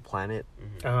leveled the whole planet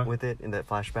Mhm. with it in that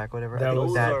flashback, whatever. That I think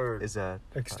was- that Those is a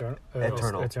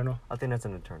Eternal. Eternal. I think that's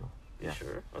an Eternal. You Yeah.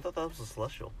 sure? I thought that was a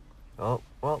Celestial. Oh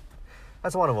well,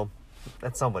 that's one of them.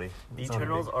 That's somebody. The It's not a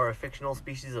Eternals big- are a fictional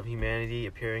species of humanity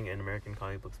appearing in American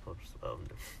comic books.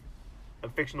 A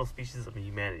fictional species of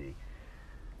humanity.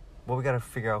 Well, we gotta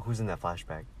figure out who's in that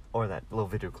flashback or that little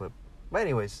video clip. But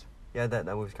anyways, yeah, that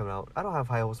movie's coming out. I don't have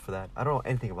high hopes for that. I don't know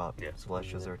anything about Yeah,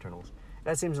 Celestials me or neither. Eternals.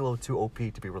 That seems a little too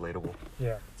OP to be relatable.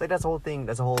 Yeah. It's like that's the whole thing.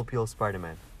 That's the whole appeal of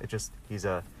Spider-Man. It's just he's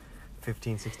a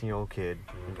 15, 16-year-old kid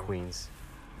in Mhm. Queens,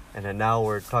 and then now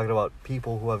we're talking about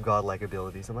people who have godlike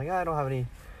abilities. I'm like, I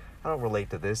don't relate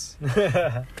to this.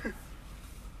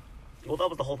 Well, that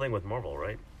was the whole thing with Marvel,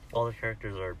 right? All the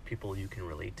characters are people you can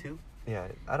relate to. Yeah,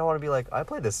 I don't want to be like, I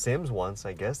played The Sims once.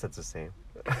 I guess that's the same.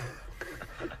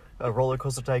 A Roller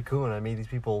Coaster Tycoon. I made these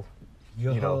people,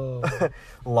 Yo. you know,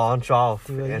 launch off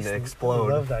Dude, I and used to explode.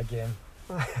 love that game.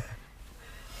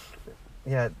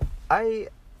 Yeah,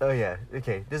 oh yeah,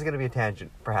 okay, this is gonna be a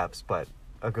tangent, perhaps, but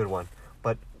a good one.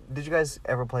 But did you guys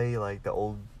ever play, like, the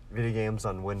old video games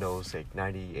on Windows, like,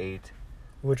 98?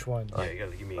 Which one? Yeah, you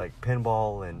gotta give me Like,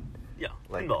 Pinball and, yeah,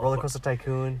 like, pinball. Roller Coaster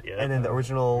Tycoon? Yeah. And then the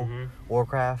original Mhm.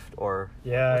 Warcraft, or...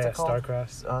 Yeah, what's yeah, it called?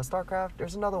 StarCraft, StarCraft?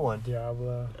 There's another one.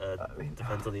 Diablo,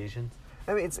 Defense of the Nations.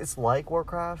 I mean, it's like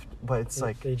Warcraft, but it's,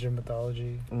 like, Age of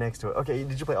Mythology. next to it. Okay,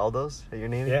 did you play all those that you're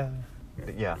naming? Yeah,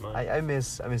 Yeah, Mine. I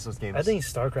miss those games. I think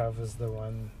StarCraft was the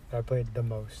one I played the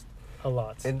most, a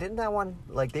lot. And didn't that one,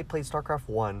 like, they played StarCraft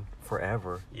 1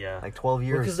 forever. Yeah. Like, 12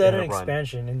 years. Because they had in an a run.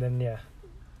 expansion, and then yeah,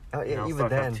 Yeah, now even StarCraft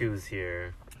then. 2 is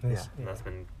here. it's- And that's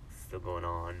been still going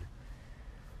on.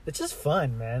 It's just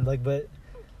fun, man. Like, but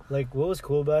like, what was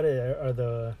cool about it are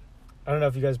the, I don't know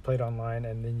if you guys played online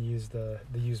and then use the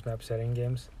use map setting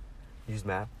games. Use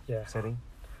map Yeah, setting.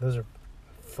 those are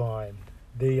fun.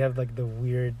 They have like the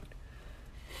weird,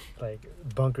 like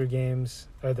bunker games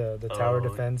or the tower Oh,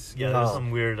 defense. Yeah, games, there's Oh.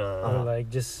 some weird or like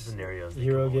just scenarios. that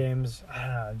hero come along. games. I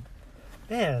don't know.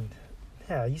 Man,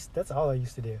 yeah, that's all I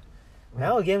used to do.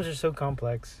 Now games are so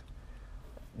complex,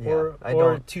 Yeah, or I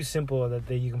or don't. too simple that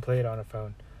you can play it on a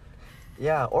phone.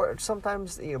 Yeah, or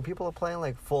sometimes people are playing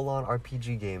like full-on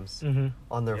RPG games Mm-hmm.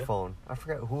 on their Yeah. phone. I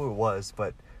forget who it was,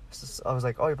 but I was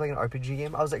like, "Oh, you're playing an RPG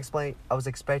game?" I was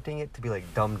expecting it to be like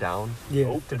dumbed down, Yeah.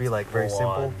 Nope, to be it's like very full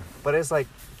simple, on. but it's like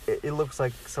it looks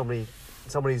like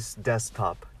somebody's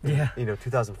desktop. Yeah.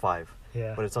 2005,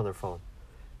 Yeah. but it's on their phone.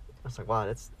 I was like, wow,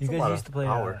 that's You a guys lot used of to play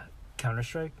power.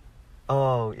 Counter-Strike?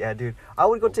 Oh yeah, dude. I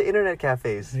would go to internet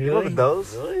cafes. You remember Really?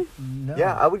 those? Really? No.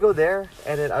 Yeah, I would go there,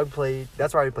 and then I would play.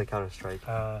 That's where I would play Counter Strike.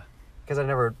 Uh, Because I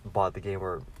never bought the game,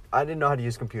 or I didn't know how to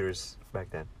use computers back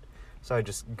then, so I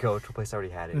just go to a place that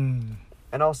already had it.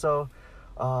 And also,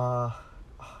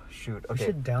 shoot, We okay,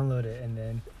 should download it and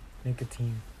then make a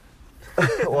team.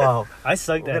 wow, I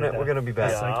sucked at it. we're gonna be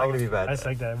bad. Yeah, I'm gonna be bad. I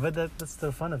sucked at it, but that's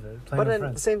the fun of it. Playing But with then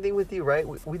friends. same thing with you, right?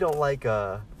 We don't like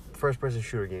first-person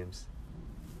shooter games.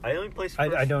 I only play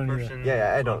I don't either. person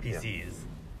Yeah, I on don't, yeah. PCs.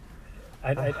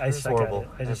 I That's suck horrible. at it.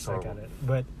 I That's just suck horrible. at it.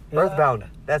 But Earthbound,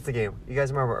 that's the game. You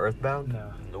guys remember Earthbound?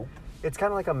 No. Nope. It's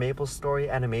kind of like a Maple Story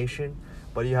animation,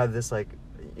 but you have this like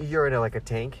you're in like a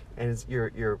tank, and it's,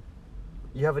 you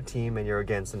have a team and you're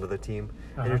against another team,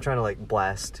 and you're Uh-huh. trying to like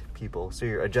blast people. So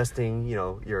you're adjusting,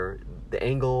 the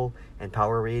angle and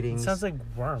power It ratings. sounds like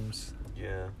Worms.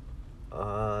 Yeah.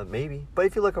 Maybe. But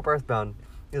if you look up Earthbound,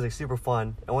 it was like super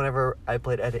fun. And whenever I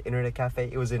played at an internet cafe,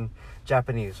 it was in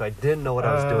Japanese, so I didn't know what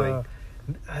I was doing.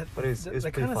 But it was that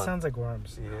pretty kind of fun. sounds like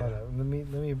Worms. Yeah. Hold on, let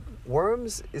me.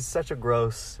 Worms is such a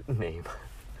gross name.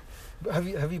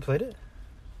 Have you played it?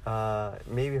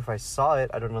 Maybe if I saw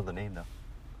it, I don't know the name though.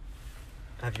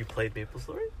 Have you played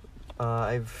MapleStory?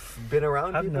 I've been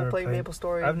around I've people never playing played-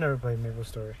 MapleStory. I've never played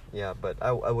MapleStory. Yeah, but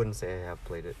I wouldn't say I have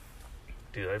played it.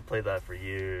 Dude, I played that for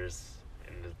years,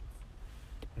 and it's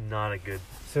not a good.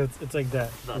 So it's like that.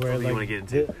 Not where, something you like, wanna get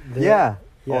into. Yeah.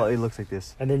 Yeah. Well, it looks like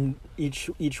this. And then each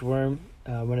worm,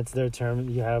 when it's their turn,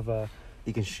 you have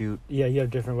You can shoot. you have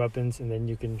different weapons, and then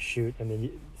you can shoot, and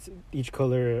then each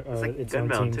color It's like its own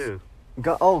Gunbound teams. too.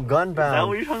 Gunbound. Is that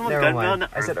what you're talking about? Never Gunbound? mind.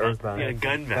 not I said Earthbound?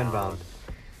 Earthbound. Yeah, Gunbound.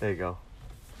 There you go.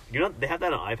 You know they have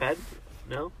that on iPad?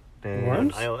 No, Dang.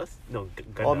 Worms? on iOS? No,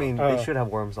 Gunbound. Well, I mean, Oh. they should have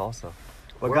worms also.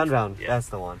 But Worms? Gunbound, Yeah. that's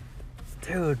the one.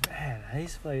 Dude, man, I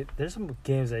used to play. There's some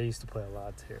games I used to play a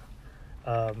lot too.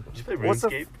 Did you play What's the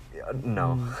RuneScape?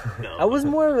 No.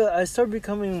 No. I started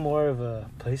becoming more of a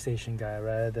PlayStation guy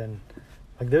rather than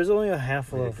like. There's only a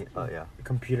handful of Oh yeah.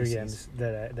 computer PCs. games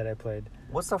that I played.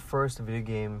 What's the first video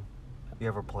game you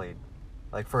ever played?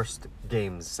 Like first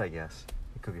games, I guess.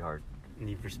 It could be hard.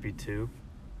 Need for Speed 2.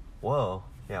 Whoa.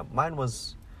 Yeah, mine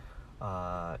was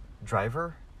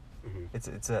Driver. Mm-hmm.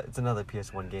 It's another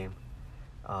PS1 game.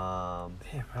 Damn, I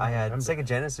don't had remember. Sega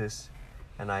Genesis,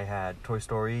 and I had Toy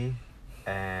Story,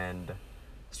 and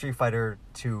Street Fighter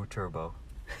 2 Turbo.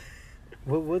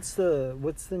 What's the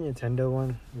Nintendo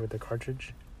one with the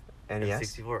cartridge? NES,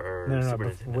 64 or No, Super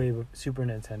but Nintendo? Super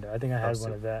Nintendo. I think I had Oh,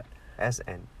 one of that.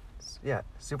 SN. Yeah,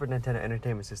 Super Nintendo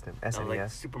Entertainment System. Oh, SNES. like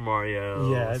Super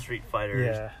Mario, Yeah, Street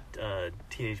Fighter, Yeah,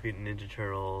 Teenage Mutant Ninja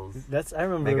Turtles. I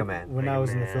remember Mega Man. when I Mega was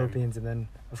in the Man. Philippines, and then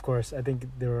of course I think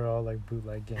they were all like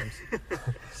bootleg games.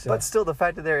 So, But still, the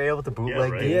fact that they're able to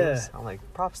bootleg right. games, Yeah. I'm like,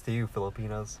 props to you,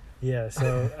 Filipinos. yeah,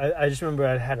 so I just remember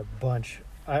I had a bunch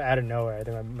out of nowhere. I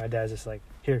think my dad's just like,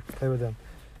 here, play with them.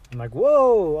 I'm like,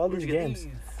 whoa, all Where'd these you get games.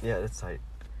 these? Yeah, that's tight.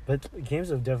 But games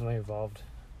have definitely evolved.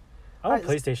 I'm a I-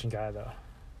 PlayStation guy though.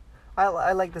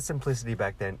 I like the simplicity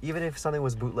back then. Even if something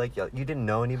was bootleg, you didn't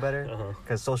know any better. Uh-huh.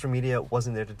 Because social media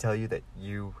wasn't there to tell you that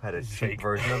you had a It's cheap fake.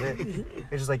 version of it. It's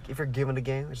just like, if you're given a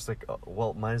game, it's just like, oh,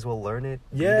 well, might as well learn it,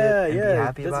 beat Yeah, it, and yeah. be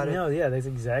happy about it. No, yeah, that's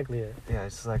exactly it. Yeah,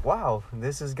 it's just like, wow,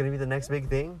 this is going to be the next big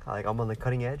thing. Like, I'm on the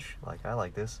cutting edge. Like, I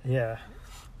like this. Yeah.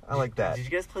 I like that. Did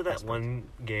you guys play that aspect. one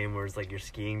game where it's like you're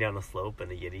skiing down a slope and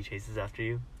the Yeti chases after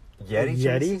you? Yeti Yeti?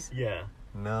 chases? Yeah.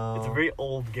 No. It's a very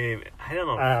old game. I don't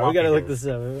know. We gotta look this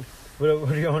up. What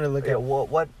do you want to look Yeah, at?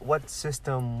 what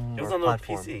system It was or on the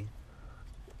platform? PC.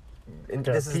 And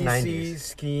this is PC, 90s.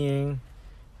 skiing,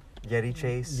 Yeti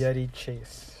chase. Yeti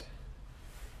chase.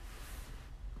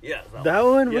 Yeah. That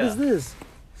one? What Yeah. is this?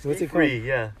 What's Ski it called? Free,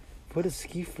 yeah. What is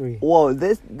ski free? Whoa,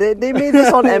 they made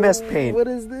this on MS Paint. What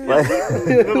is this?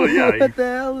 No, yeah, What the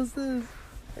hell is this?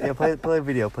 Yeah, play a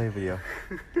video.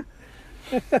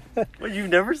 Well, you've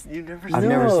never seen I've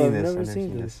never No, seen I've this. never I've never seen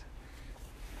seen this. this.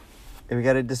 And we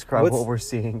gotta describe What's- what we're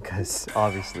seeing, because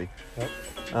obviously. Yep.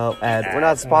 Oh, ad. We're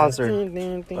not sponsored. Ding,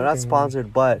 ding, ding, We're not ding.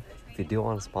 sponsored, but if you do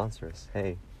want to sponsor us,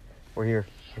 hey, we're here.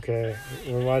 Okay,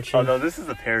 we're watching. Oh no, this is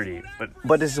a parody, but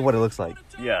But this is what it looks like.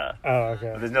 yeah. Oh,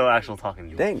 okay. There's no actual talking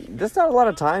to you. Dang, that's not a lot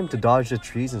of time to dodge the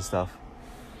trees and stuff.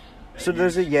 So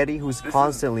there's a Yeti who's This is-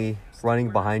 constantly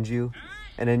running behind you,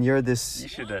 and then you're You this.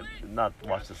 should not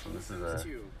watch this one. This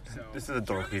is a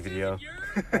dorky video.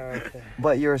 Okay.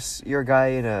 But you're a guy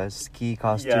in a ski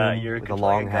costume Yeah, you're with a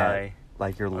long compliant hat, guy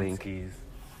like your on Link. skis.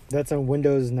 That's on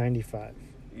Windows 95.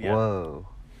 Yeah, Whoa.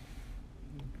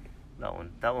 that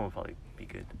one would probably be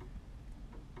good.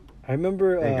 I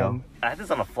remember. There you go. I had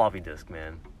this on a floppy disk,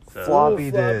 man. So Floppy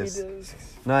floppy disk.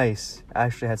 disks. Nice.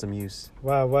 Actually had some use.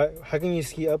 Wow, what? How can you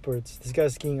ski upwards? This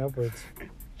guy's skiing upwards.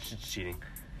 cheating.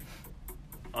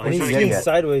 Oh, And he's showing skiing you-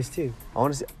 sideways too. I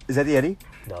want to see. Is that the Yeti?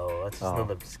 No, that's just Oh.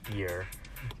 another skier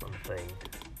on the thing.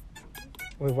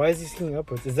 Wait, why is he skiing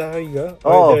upwards? Is that how you go?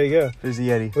 Oh. There you go. There's the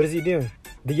Yeti. What is he doing?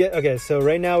 Okay, so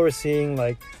right now we're seeing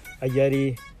like a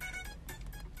Yeti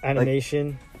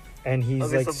animation, and he's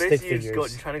Okay, like so stick basically you're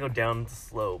figures. trying to go down the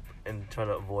slope and try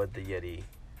to avoid the Yeti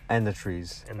And the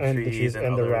trees. and And the the trees trees and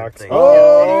the other rocks. things.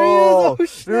 Oh, dude,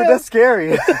 snap. that's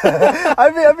scary.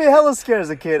 I'd be hella scared as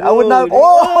a kid. I would Whoa, not. dude.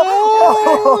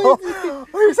 Oh,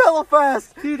 he's hella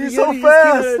fast. Dude, the he's so Yeti just came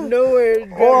out fast. of nowhere and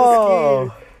grabbed Whoa.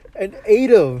 his ski and ate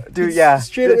him. Dude, Just yeah.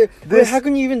 Straight Th- away. Wait, this- how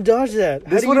can you even dodge that? How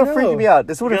This do would you have freaked know? me out.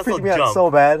 This would You have can freaked me also out jump.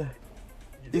 so bad.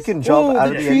 You can jump Whoa, out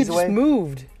the of the tree Yeti's just way.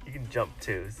 moved. You can jump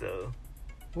too, so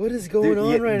What is going Dude,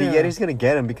 on right the now? Yeti's gonna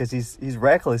get him because he's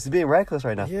reckless. He's being reckless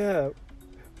right now. Yeah.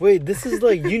 Wait, this is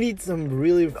like you need some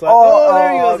really fast. Oh,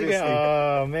 There he goes obviously. again.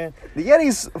 Oh man, The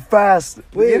Yeti's fast.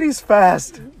 Wait. The Yeti's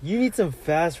fast. you need some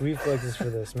fast reflexes for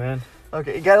this, man.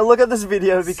 Okay, you gotta look at this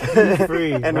video because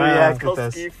Ski-free, and wow. react It's with called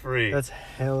us. Ski Free. That's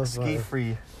hella Ski funny.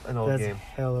 free, an old That's game.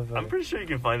 hella funny. I'm pretty sure you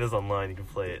can find this online. You can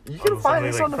play it. You can find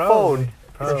this on the Probably. phone.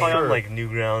 It's Probably. probably on Sure. like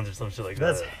Newgrounds or some shit like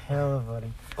That's that. hella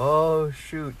funny. Oh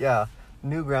shoot, yeah,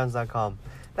 Newgrounds.com.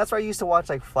 That's where I used to watch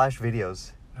like Flash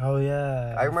videos. Oh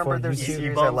yeah. I remember For there's YouTube.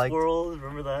 series I E-Bombs liked. World,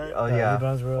 remember that? Oh Yeah, yeah,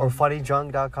 E-Bombs World. or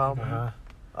FunnyJunk.com.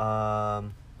 Uh-huh.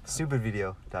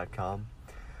 Stupidvideo.com.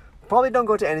 Probably don't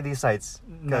go to any of these sites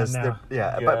because Not now.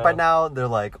 yeah, Yeah. but by now they're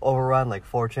like overrun, like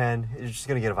 4chan. You're just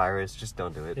gonna get a virus. Just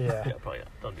don't do it. Yeah. Yeah, probably not.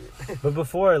 Don't do it. But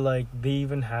before, like, they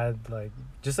even had, like,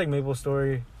 just like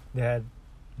MapleStory, they had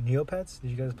Neopets.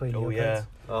 Did you guys play Neopets? Oh yeah.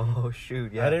 Oh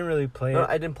shoot, yeah. I didn't really play No, it.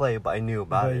 I didn't play it, but I knew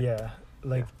about but it. yeah,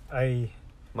 like,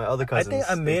 My other I cousins, think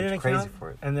I they made were an crazy account,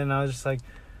 for it. and then I was just like,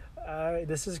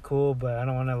 this is cool, but I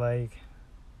don't want to, like,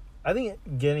 I think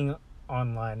getting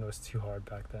online was too hard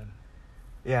back then.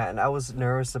 Yeah, and I was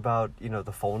nervous about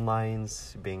the phone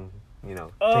lines being Oh,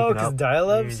 taken because up.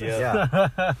 dial-ups?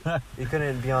 Yeah. You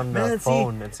couldn't be on the Man, see,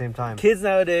 phone at the same time. Kids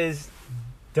nowadays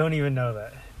don't even know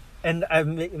that. And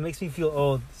it makes me feel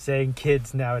old saying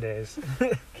kids nowadays.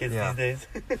 Kids Yeah. these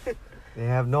days. They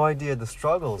have no idea the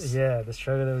struggles. Yeah, the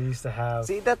struggle that we used to have.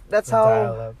 See that's with how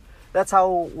dial-up. that's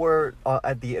how we're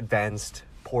at the advanced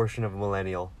portion of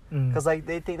millennial. Mm. Because like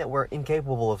they think that we're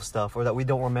incapable of stuff or that we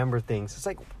don't remember things. It's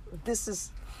like this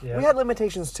is Yeah. we had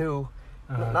limitations too.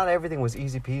 Uh-huh. Not everything was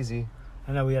easy peasy.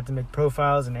 I know we had to make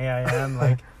profiles in AIM.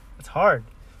 Like, it's hard.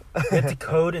 We had to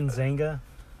code in Zynga.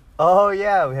 Oh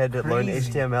yeah, we had to learn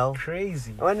Crazy. HTML.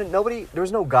 Crazy. And there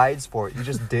was no guides for it. You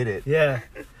just did it. Yeah.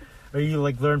 Or you,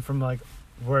 like, learn from, like,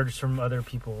 words from other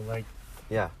people. Like,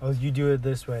 Yeah. oh, you do it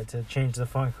this way to change the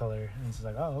font color. And it's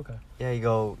like, oh, okay. Yeah, you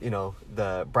go,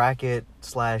 the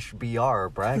bracket/BR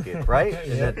bracket, right?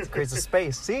 And Yeah. that creates a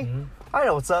space. See? Mhm. I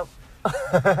know what's up.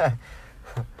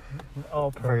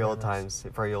 All Very old programmers. times.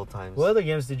 Very old times. What other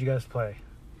games did you guys play?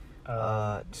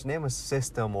 Just name a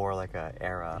system or like a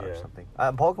era or Yeah. something.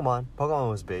 Pokemon. Pokemon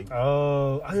was big.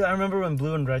 Oh, I remember when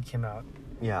Blue and Red came out.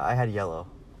 Yeah, I had Yellow.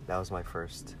 That was my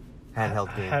first handheld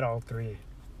I game. had all three.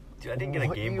 Dude, I didn't get a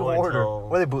What Game you Boy order? until.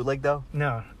 Were they bootleg though?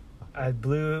 No, I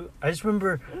just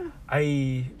remember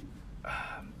I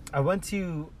went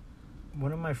to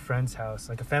one of my friend's house,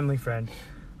 like a family friend.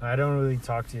 I don't really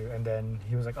talk to, and then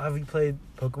he was like, "Oh, have you played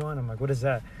Pokemon?" I'm like, "What is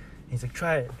that?" And he's like,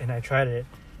 "Try it," and I tried it.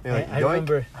 You're like, And I yoink.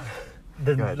 remember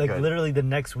Go ahead, go ahead. literally the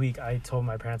next week, I told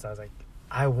my parents, I was like,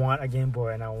 "I want a Game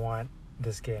Boy and I want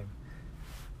this game,"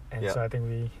 and Yeah. so I think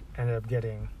we ended up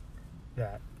getting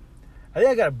that. I think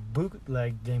I got a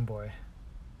bootleg Game Boy.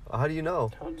 How do you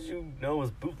know? How did you know it was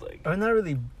bootleg? Or not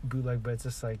really bootleg, but it's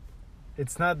just like,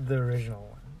 it's not the original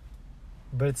one,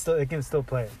 but it can still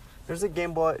play it. There's a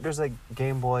Game Boy. There's a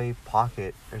Game Boy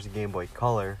Pocket. There's a Game Boy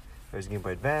Color. There's a Game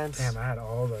Boy Advance. Damn, I had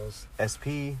all those.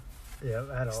 SP. Yeah,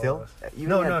 I had all Still? those. You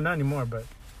No, had- no, not anymore, but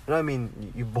No, I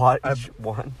mean you bought I- each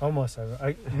one. almost.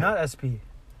 Not SP.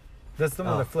 That's the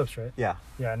one Oh. that flips, right? Yeah,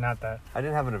 Yeah, not that. I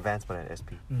didn't have an Advance, but I had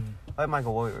SP. Mm. All right,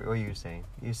 Michael, what were you saying?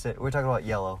 You said we're talking about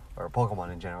Yellow or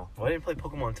Pokemon in general. Well, I didn't play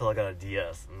Pokemon until I got a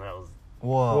DS, and that was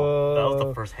Whoa. that was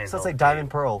the first handheld. So it's like game. Diamond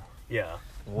Pearl. Yeah.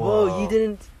 Whoa, you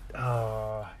didn't.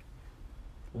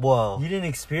 Whoa. You didn't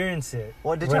experience it.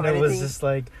 Well, did you when have it was anything- just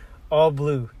like all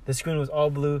blue. The screen was all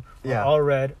blue, or Yeah. all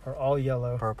red, or all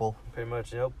yellow. Purple. Pretty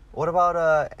much. Yep. What about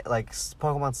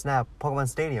Pokemon Snap, Pokemon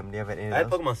Stadium? Do you have any of I had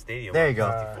those? Pokemon Stadium. There on you go.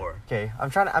 64. Okay,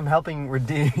 I'm helping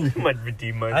redeem. You might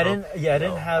redeem myself. I didn't. Yeah, I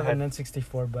didn't No, have I an had-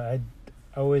 N64, but I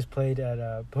always played at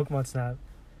Pokemon Snap.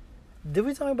 Did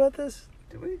we talk about this?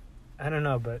 Did we? I don't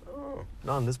know, but Oh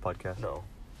Not on this podcast. no.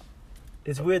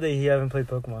 it's weird that you haven't played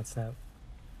Pokemon Snap.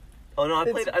 Oh no, I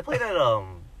It's- played at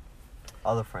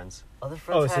Other friends. other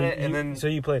friends so had it, and you, then so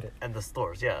you played it. and the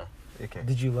stores. Yeah. Okay.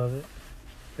 Did you love it?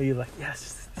 Are you like,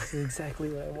 yes, this is exactly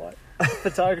what I want?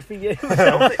 Photography game.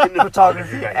 I was into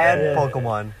Photography back and then. Yeah.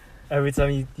 Pokemon. Every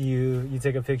time you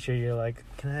take a picture, you're like,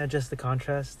 can I adjust the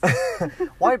contrast?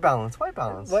 White balance. White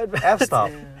balance. White balance. F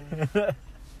stop. Yeah.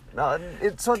 No,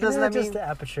 Can doesn't I that adjust mean? the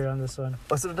aperture on this one?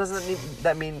 So doesn't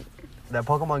that mean that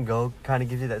Pokemon Go kind of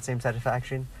gives you that same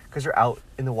satisfaction because you're out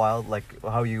in the wild, like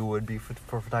how you would be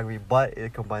for photography, but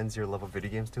it combines your love of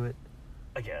video games to it.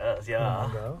 I guess. Pokemon Yeah.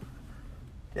 Go?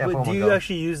 Yeah. But Pokemon do you Go.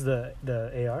 actually use the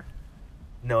AR?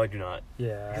 No, I do not.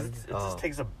 Yeah. Because it Oh. just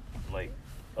takes or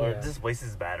Yeah. it just wastes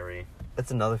his battery.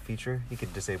 That's another feature. You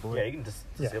could disable Yeah, it. you can just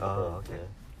Yeah. disable Oh, it. okay.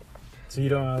 So you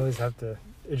don't always have to.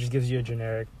 It just gives you a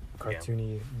generic,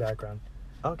 cartoony background.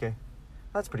 Okay.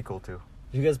 That's pretty cool too.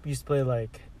 You guys used to play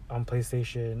like on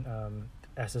PlayStation,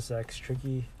 SSX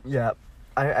Tricky. Yeah.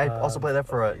 I also played that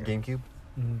for a yeah. GameCube.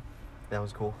 Mm-hmm. That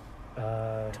was cool.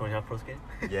 Tony Hawk Pro Skate.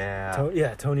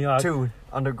 Yeah. Tony Hawk. 2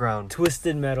 Underground.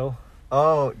 Twisted Metal.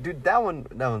 Oh, dude, that one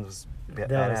was That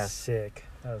badass. was sick.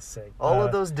 That was sick. All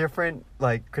of those different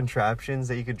like contraptions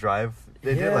that you could drive,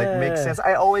 they did like make sense.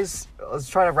 I was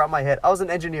trying to wrap my head. I was an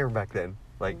engineer back then.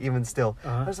 Like even still,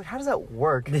 I was like, how does that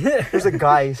work? There's a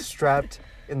guy strapped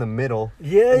in the middle.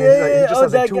 Yeah, and yeah, he just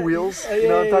has like that 2 guy. wheels. Yeah, You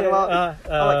know what I'm talking yeah,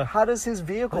 about? I'm like, how does his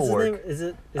vehicle What's work? his name? Is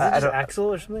it I just don't- Axel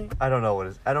or something? I don't know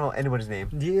what I don't know anybody's name.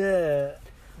 Yeah.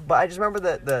 But I just remember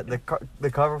that the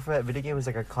cover for that video game was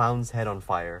like a clown's head on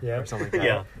fire or something like that.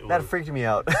 Yeah, it That was. freaked me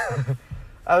out.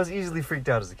 I was easily freaked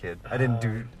out as a kid. I didn't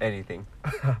do anything.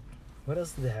 What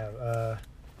else did they have?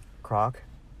 Croc,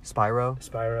 Spyro,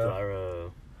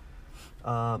 Spyro.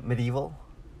 Medieval.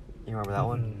 You remember that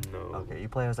one? No. Okay, you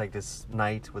play as like this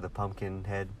knight with a pumpkin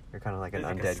head. You're kind of like an It's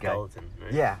like undead a skeleton, guy.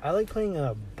 right? Yeah, I like playing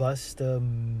Bust a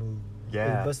Move.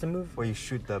 Yeah. Bust a Move? where you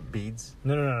shoot the beads.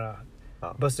 No.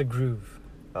 Oh. Bust a Groove.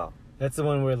 Oh, That's the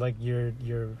one where like you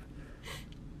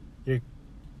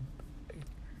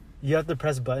have to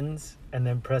press buttons and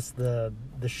then press the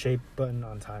shape button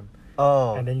on time,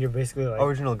 oh, and then you're basically like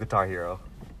original Guitar Hero.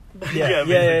 Yeah, yeah,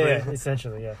 basically.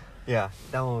 essentially, yeah. Yeah,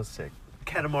 that one was sick.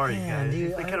 Katamari, Man, guys. dude,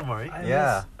 You play Katamari?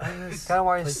 Yeah. I miss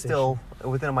Katamari is PlayStation. still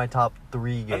within my top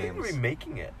 3 I think they're games.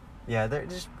 remaking it. Yeah, they're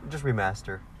just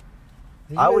remaster.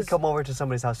 Did you I would guys- come over to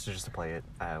somebody's house just to play it.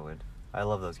 I would. I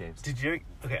love those games. Did you?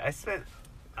 Okay, I spent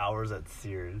hours at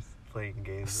Sears playing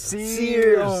games.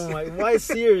 Sears. Oh my, why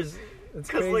Sears? It's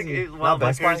Because like crazy. while my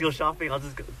Best parents Buy? go shopping, I'll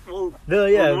just go. Well, No,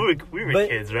 yeah, we were but-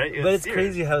 kids, right? It But was it's Sears.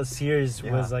 crazy how Sears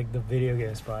Yeah. was like the video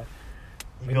game spot.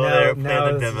 You But go there, play the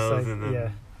it's just demos, like, and then yeah.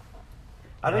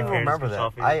 I don't Uh, even parents remember go that.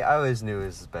 shopping. I always knew it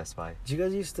was Best Buy. Did you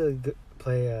guys used to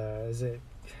play? Is it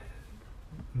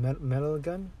Metal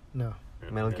Gun? No,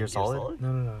 Metal Gear Solid?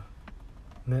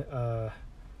 no.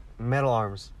 Metal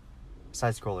Arms,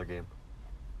 side scroller game.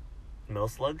 Metal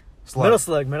Slug.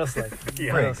 Slug. Metal Slug.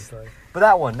 Yeah. Metal Slug. But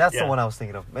that one, that's the Yeah. one I was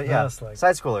thinking of. But yeah, Metal Slug.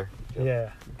 side scroller.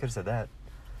 Yeah. You could have said that.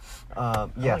 I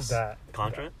Yes. like that.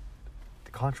 Contra.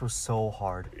 The Contra was so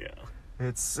hard. Yeah.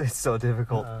 It's so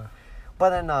difficult. But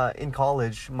then in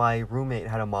college, my roommate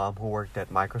had a mom who worked at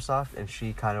Microsoft, and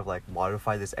she kind of like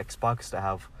modified this Xbox to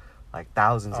have like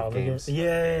thousands All of the games.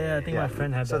 Yeah. I think my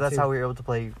friend had So that that's too. how we were able to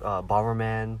play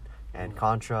Bomberman and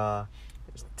Contra,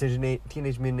 Teenage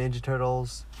Mutant Ninja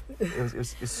Turtles. It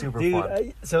was super Dude,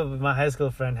 fun. so my high school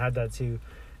friend had that too,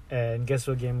 and guess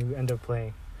what game we ended up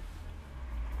playing?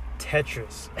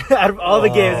 Tetris. Out of all the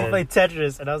games, we Oh. played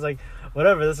Tetris, and I was like,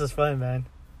 "Whatever, this is fun, man."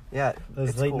 Yeah, Those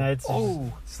it's late cool. nights, you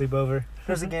Oh, sleep over.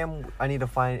 there's a game I need to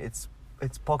find. It's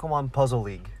Pokemon Puzzle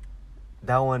League.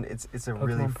 That one, it's a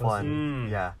really Pokemon Puzzle fun.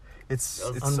 League. Yeah, it's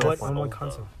That was on so what fun. on what old,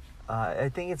 console? I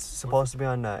think it's supposed to be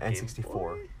on Game N64.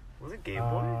 Boy? Was it Game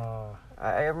Boy? Oh.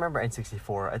 I remember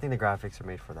N64. I think the graphics are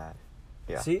made for that.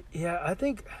 Yeah. See, yeah, I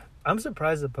think I'm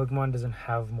surprised that Pokemon doesn't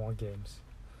have more games.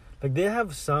 Like they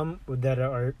have some that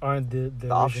aren't the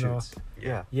The original. offshoots.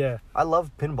 Yeah. Yeah, I love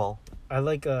pinball. I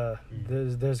like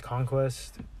there's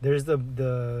Conquest. There's the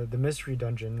mystery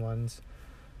dungeon ones.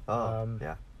 Oh, Um,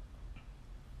 yeah.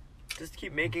 Just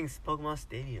keep making Pokemon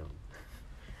Stadium.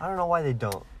 I don't know why they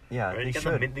don't. Yeah, Right? they You got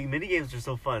should. the mini games are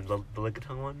so fun. The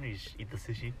Lickitung one, you just eat the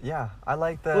sushi. Yeah, I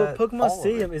like the. Well, Pokemon all of it.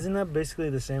 Stadium isn't that basically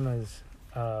the same as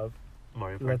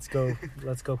Mario Kart.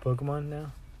 Let's go Pokemon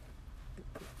now?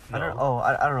 I don't. No. Oh,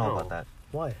 I don't know No. about that.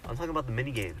 Why? I'm talking about the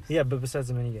mini games. Yeah, but besides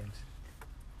the mini games,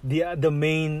 the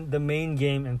main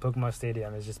game in Pokemon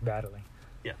Stadium is just battling.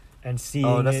 Yeah. And seeing.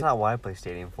 Oh, that's it- not what I play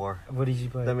Stadium for. What did you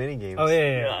play? The mini games. Oh yeah,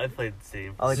 Yeah, yeah. I played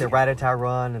Stadium. I like the Rattata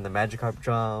run and the Magikarp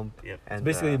jump. Yep. And It's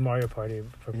basically the- Mario Party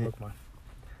for Yeah. Pokemon.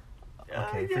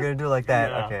 Okay, if you're gonna do it like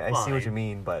that, Yeah, okay, I see what you fine.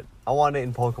 mean, but I want it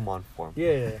in Pokemon form.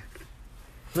 Yeah.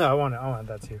 No, I want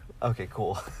that too. Okay,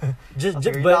 cool. Just,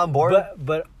 Okay, are you but, not on board?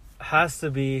 but has to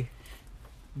be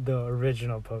the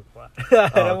original Pokemon. I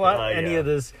don't okay. want Oh, any yeah. of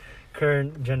this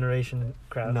current generation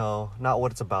crap. No, not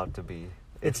what it's about to be.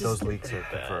 It's If those just leaks are bad.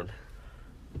 confirmed.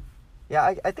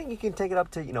 Yeah, I think you can take it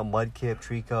up to Mudkip,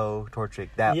 Trico, Torchic,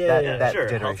 that Yeah, sure, I'll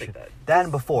generation. take that. That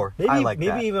and before. Maybe I like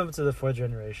maybe that. even up to the 4th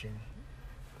generation,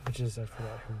 which is I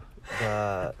forgot who.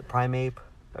 The Primeape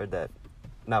or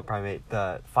not Primate,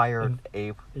 the Fire In-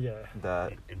 Ape, Yeah.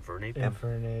 the Infernape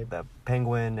Infernape. the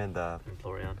Penguin and the and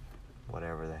Florian.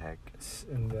 whatever the heck.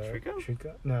 And the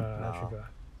Trico? No, not No. Trico.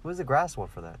 Who was the grass one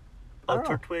for that? I Oh, don't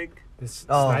know. Turtwig. This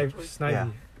Oh, Snivy. yeah.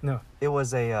 No. It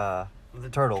was a The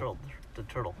Turtle. The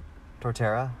turtle.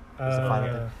 Torterra. Was the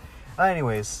final thing.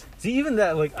 Anyways, See, even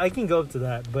that, like, I can go up to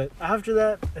that, but after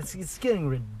that, it's getting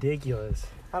ridiculous.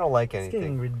 I don't like It's getting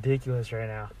anything. ridiculous right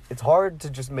now. It's hard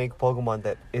to just make Pokemon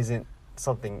that isn't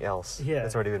something else Yeah.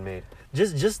 that's already been made.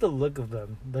 Just the look of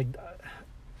them, like,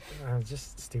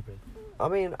 just stupid. I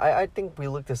mean, I think we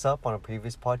looked this up on a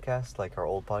previous podcast, like our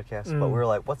old podcast, but we were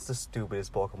like, what's the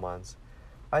stupidest Pokemons?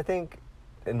 I think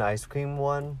an ice cream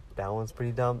one, that one's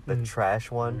pretty dumb. The trash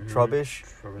one, Trubbish,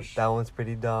 that one's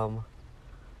pretty dumb.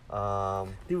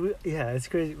 Dude, it's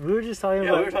crazy. We were just talking Yeah,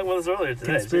 about we were talking about this earlier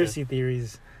today. conspiracy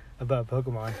theories about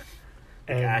Pokemon.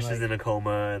 Like Ash is in a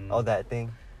coma and... Oh, that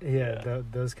thing? Yeah,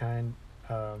 those kind.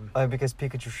 Because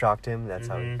Pikachu shocked him, that's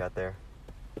how he got there.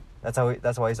 That's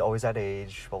why he's always that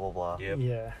age, blah, blah, blah. Yep.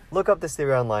 Yeah. Look up this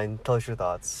theory online, tell us your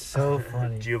thoughts. So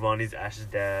funny. Giovanni's Ash's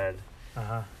dad.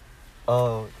 Uh-huh.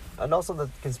 Oh, and also the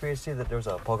conspiracy that there's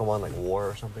a Pokemon like war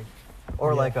or something,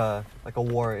 or Yeah. like a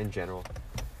war in general.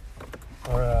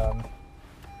 Or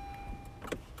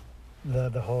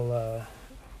the whole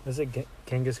was it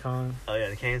Kangaskhan? Oh yeah,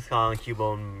 the Kangaskhan,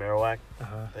 Cubone, Marowak.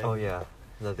 Uh-huh. thing. Oh yeah,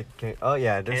 oh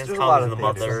yeah. There's a Kangaskhan lot is of the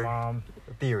theories. mother. Mom.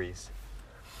 Theories.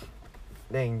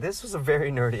 Dang, this was a very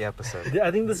nerdy episode.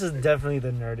 I think this is definitely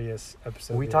the nerdiest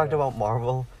episode. We talked about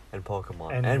Marvel and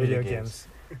Pokemon and video games.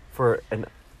 for a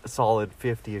solid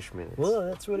 50-ish minutes. Well,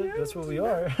 that's what we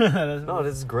are. No,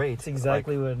 this is great. It's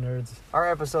exactly what nerds.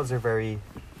 Our episodes are very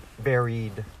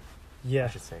varied, I Yeah.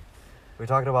 should say. We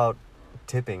talked about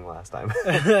tipping last time,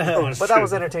 That but that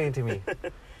was entertaining to me.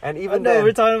 And even no, then,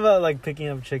 we're talking about like picking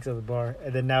up chicks at the bar,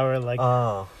 and then now we're like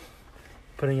oh,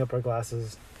 putting up our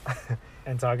glasses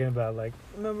and talking about like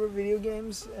remember video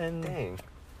games and dang.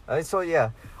 So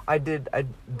yeah, I did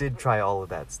try all of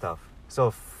that stuff.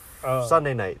 So Oh.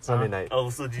 Sunday night.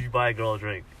 Oh, so did you buy a girl a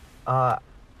drink? I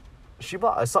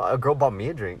saw a girl bought me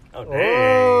a drink, Oh,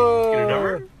 dang. Get her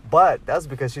number? but that's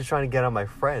because she's trying to get on my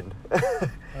friend,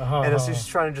 Oh. and she's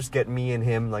trying to just get me and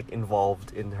him like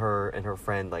involved in her and her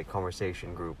friend like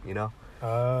conversation group, you know.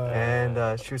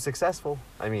 And she was successful.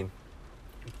 I mean,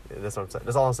 that's what I'm saying.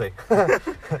 That's all I'm saying.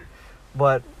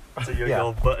 But So your yeah.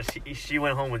 girl, but she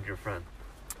went home with your friend.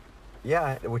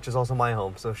 yeah, which is also my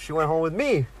home. So she went home with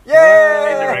me.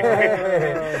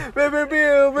 Indirectly.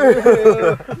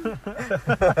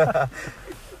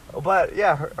 But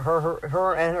yeah,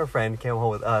 her and her friend came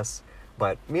home with us.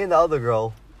 But me and the other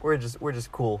girl, we're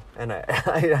just cool, and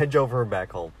I drove her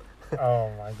back home.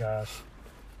 Oh my gosh.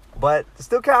 But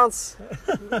still counts.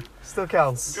 Still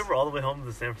counts. You drove her all the way home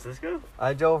to San Francisco?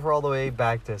 I drove her all the way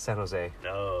back to San Jose.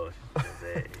 No,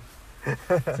 Jose.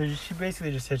 So she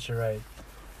basically just hit you right.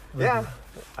 Yeah.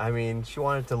 I mean, she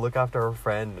wanted to look after her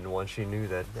friend, and once she knew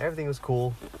that everything was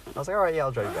cool, I was like, all right, yeah,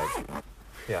 I'll drive you back.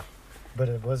 Yeah. But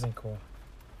it wasn't cool.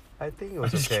 I think it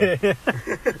was Just okay.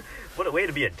 kidding. What a way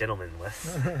to be a gentleman,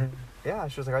 Wes. Yeah,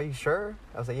 she was like, are you sure?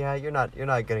 I was like, yeah, you're not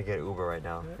gonna get Uber right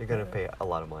now. You're gonna pay a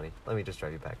lot of money. Let me just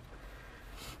drive you back.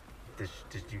 Did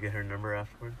you get her number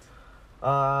afterwards?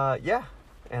 Yeah.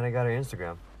 And I got her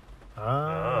Instagram.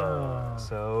 Ah.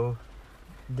 So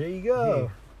There you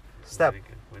go. step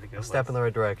Way to go, a step in the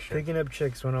right direction. Picking up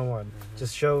chicks 101.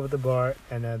 Just show up at the bar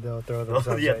and then they'll throw Oh,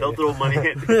 themselves yeah, at they'll you. throw money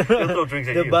at they'll throw drinks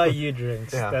at They'll you. buy you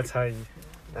drinks. Yeah. That's how you.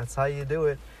 That's how you do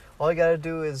it. All you gotta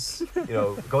do is,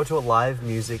 go to a live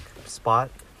music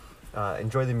spot,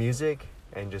 enjoy the music,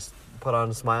 and just put on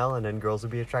a smile, and then girls will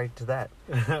be attracted to that.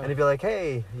 And if you're like,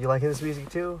 hey, you liking this music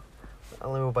too?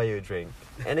 Let me buy you a drink.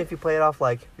 And if you play it off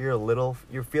like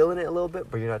you're feeling it a little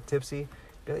bit, but you're not tipsy,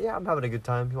 be like, yeah, I'm having a good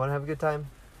time. You want to have a good time?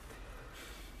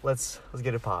 Let's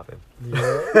get it popping.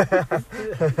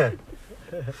 Yeah.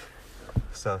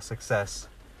 So success.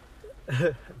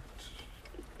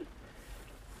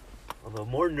 Although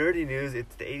more nerdy news,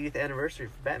 it's the 80th anniversary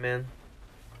for Batman.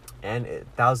 And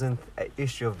 1000th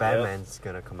issue of Batman's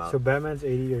gonna come out. So Batman's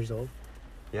 80 years old.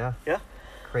 Yeah. Yeah.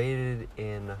 Created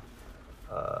in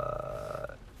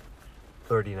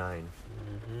 39.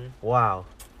 Mm-hmm. Wow.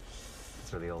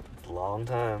 It's really old. Long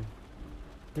time.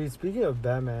 Dude, speaking of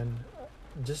Batman,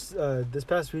 just this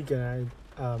past weekend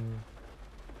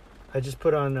I just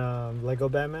put on Lego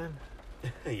Batman.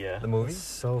 Yeah. The movie? It's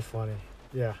so funny.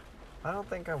 Yeah. I don't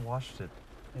think I watched it.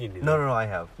 You knew No, that. I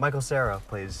have. Michael Cera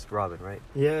plays Robin, right?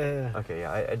 Yeah. Okay,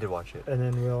 yeah, I did watch it. And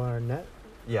then Will Arnett.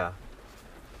 Yeah.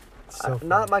 So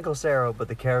not funny. Michael Cera, but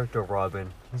the character of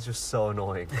Robin. He's just so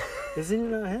annoying. Isn't it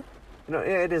not him? No,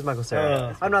 yeah, it is Michael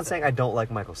Cera. Oh. I'm not saying I don't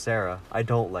like Michael Cera. I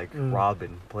don't like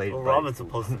Robin played Well, by... Robin's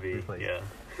supposed to be. played- Yeah.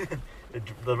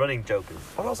 the running joke is.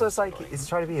 But also, it's like, Robin's it's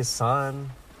trying to be his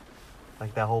son.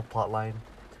 Like, that whole plot line.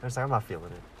 I was like, I'm not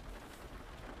feeling it.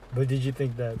 But did you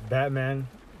think that Batman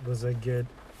was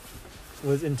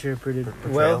interpreted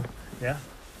Portrayal? well? Yeah.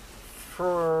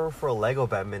 For a Lego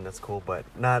Batman, that's cool, but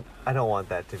not... I don't want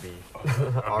that to be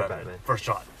our Batman. First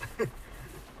shot.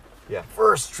 Yeah.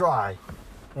 First try.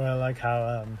 Or I like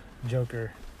how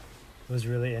Joker was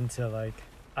really into like,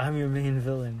 I'm your main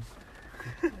villain,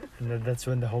 and that's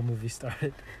when the whole movie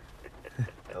started.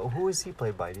 Who is he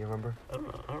played by? Do you remember? I don't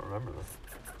know. I don't remember this.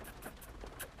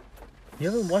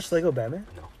 You haven't watched Lego Batman?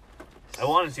 No. I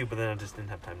wanted to, but then I just didn't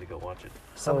have time to go watch it.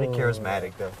 Somebody Oh.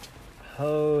 charismatic though.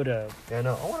 Hold up. Yeah,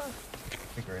 no, I want to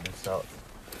figure this out.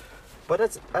 But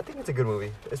I think it's a good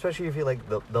movie, especially if you like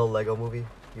the Lego movie.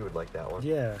 You would like that one.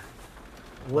 Yeah.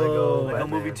 Lego Whoa. Lego Batman.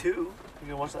 Movie 2. You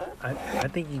gonna watch that? I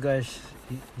think you guys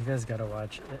gotta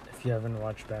watch it if you haven't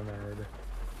watched Batman already.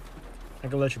 I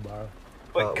can let you borrow.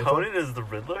 Wait, which Conan is the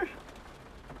Riddler? In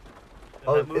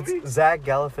Oh, that movie? it's Zach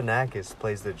Galifianakis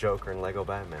plays the Joker in Lego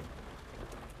Batman.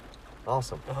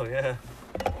 Awesome. Oh yeah.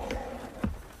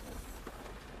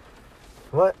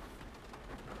 What?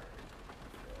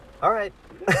 All right.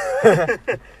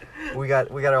 we got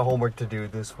our homework to do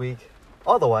this week.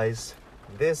 Otherwise,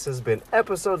 this has been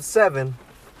episode 7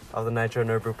 of the Nitro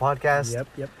Nerd Brew podcast.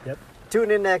 Yep. Tune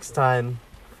in next time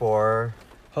for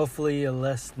Hopefully a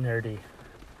less nerdy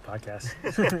podcast.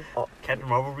 Captain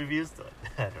Marvel reviews?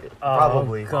 I don't know.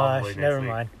 Probably. Oh gosh, Probably next never week.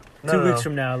 mind. No, 2 no, weeks no.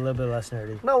 from now, a little bit less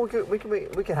nerdy. No,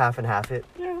 we could half and half it.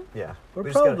 Yeah. Yeah. We're We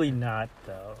just gotta- probably not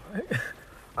though.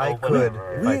 I Oh, could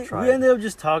whatever. if I we tried. ended up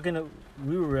just talking.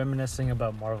 We were reminiscing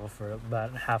about Marvel for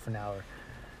about half an hour.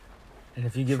 And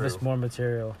if you give us True. more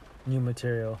material, new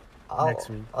material next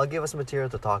week. I'll give us material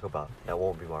to talk about that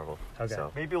won't be Marvel. Okay.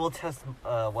 So, Maybe we'll test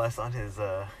Wes on his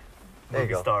There you movie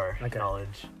go. star Okay.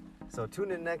 knowledge. so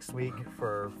tune in next week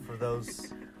for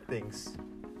those things,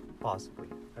 possibly.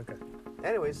 Okay.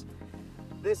 Anyways,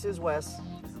 this is Wes.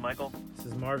 This is Michael. This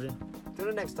is Marvin. Tune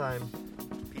in next time.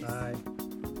 Peace. Bye.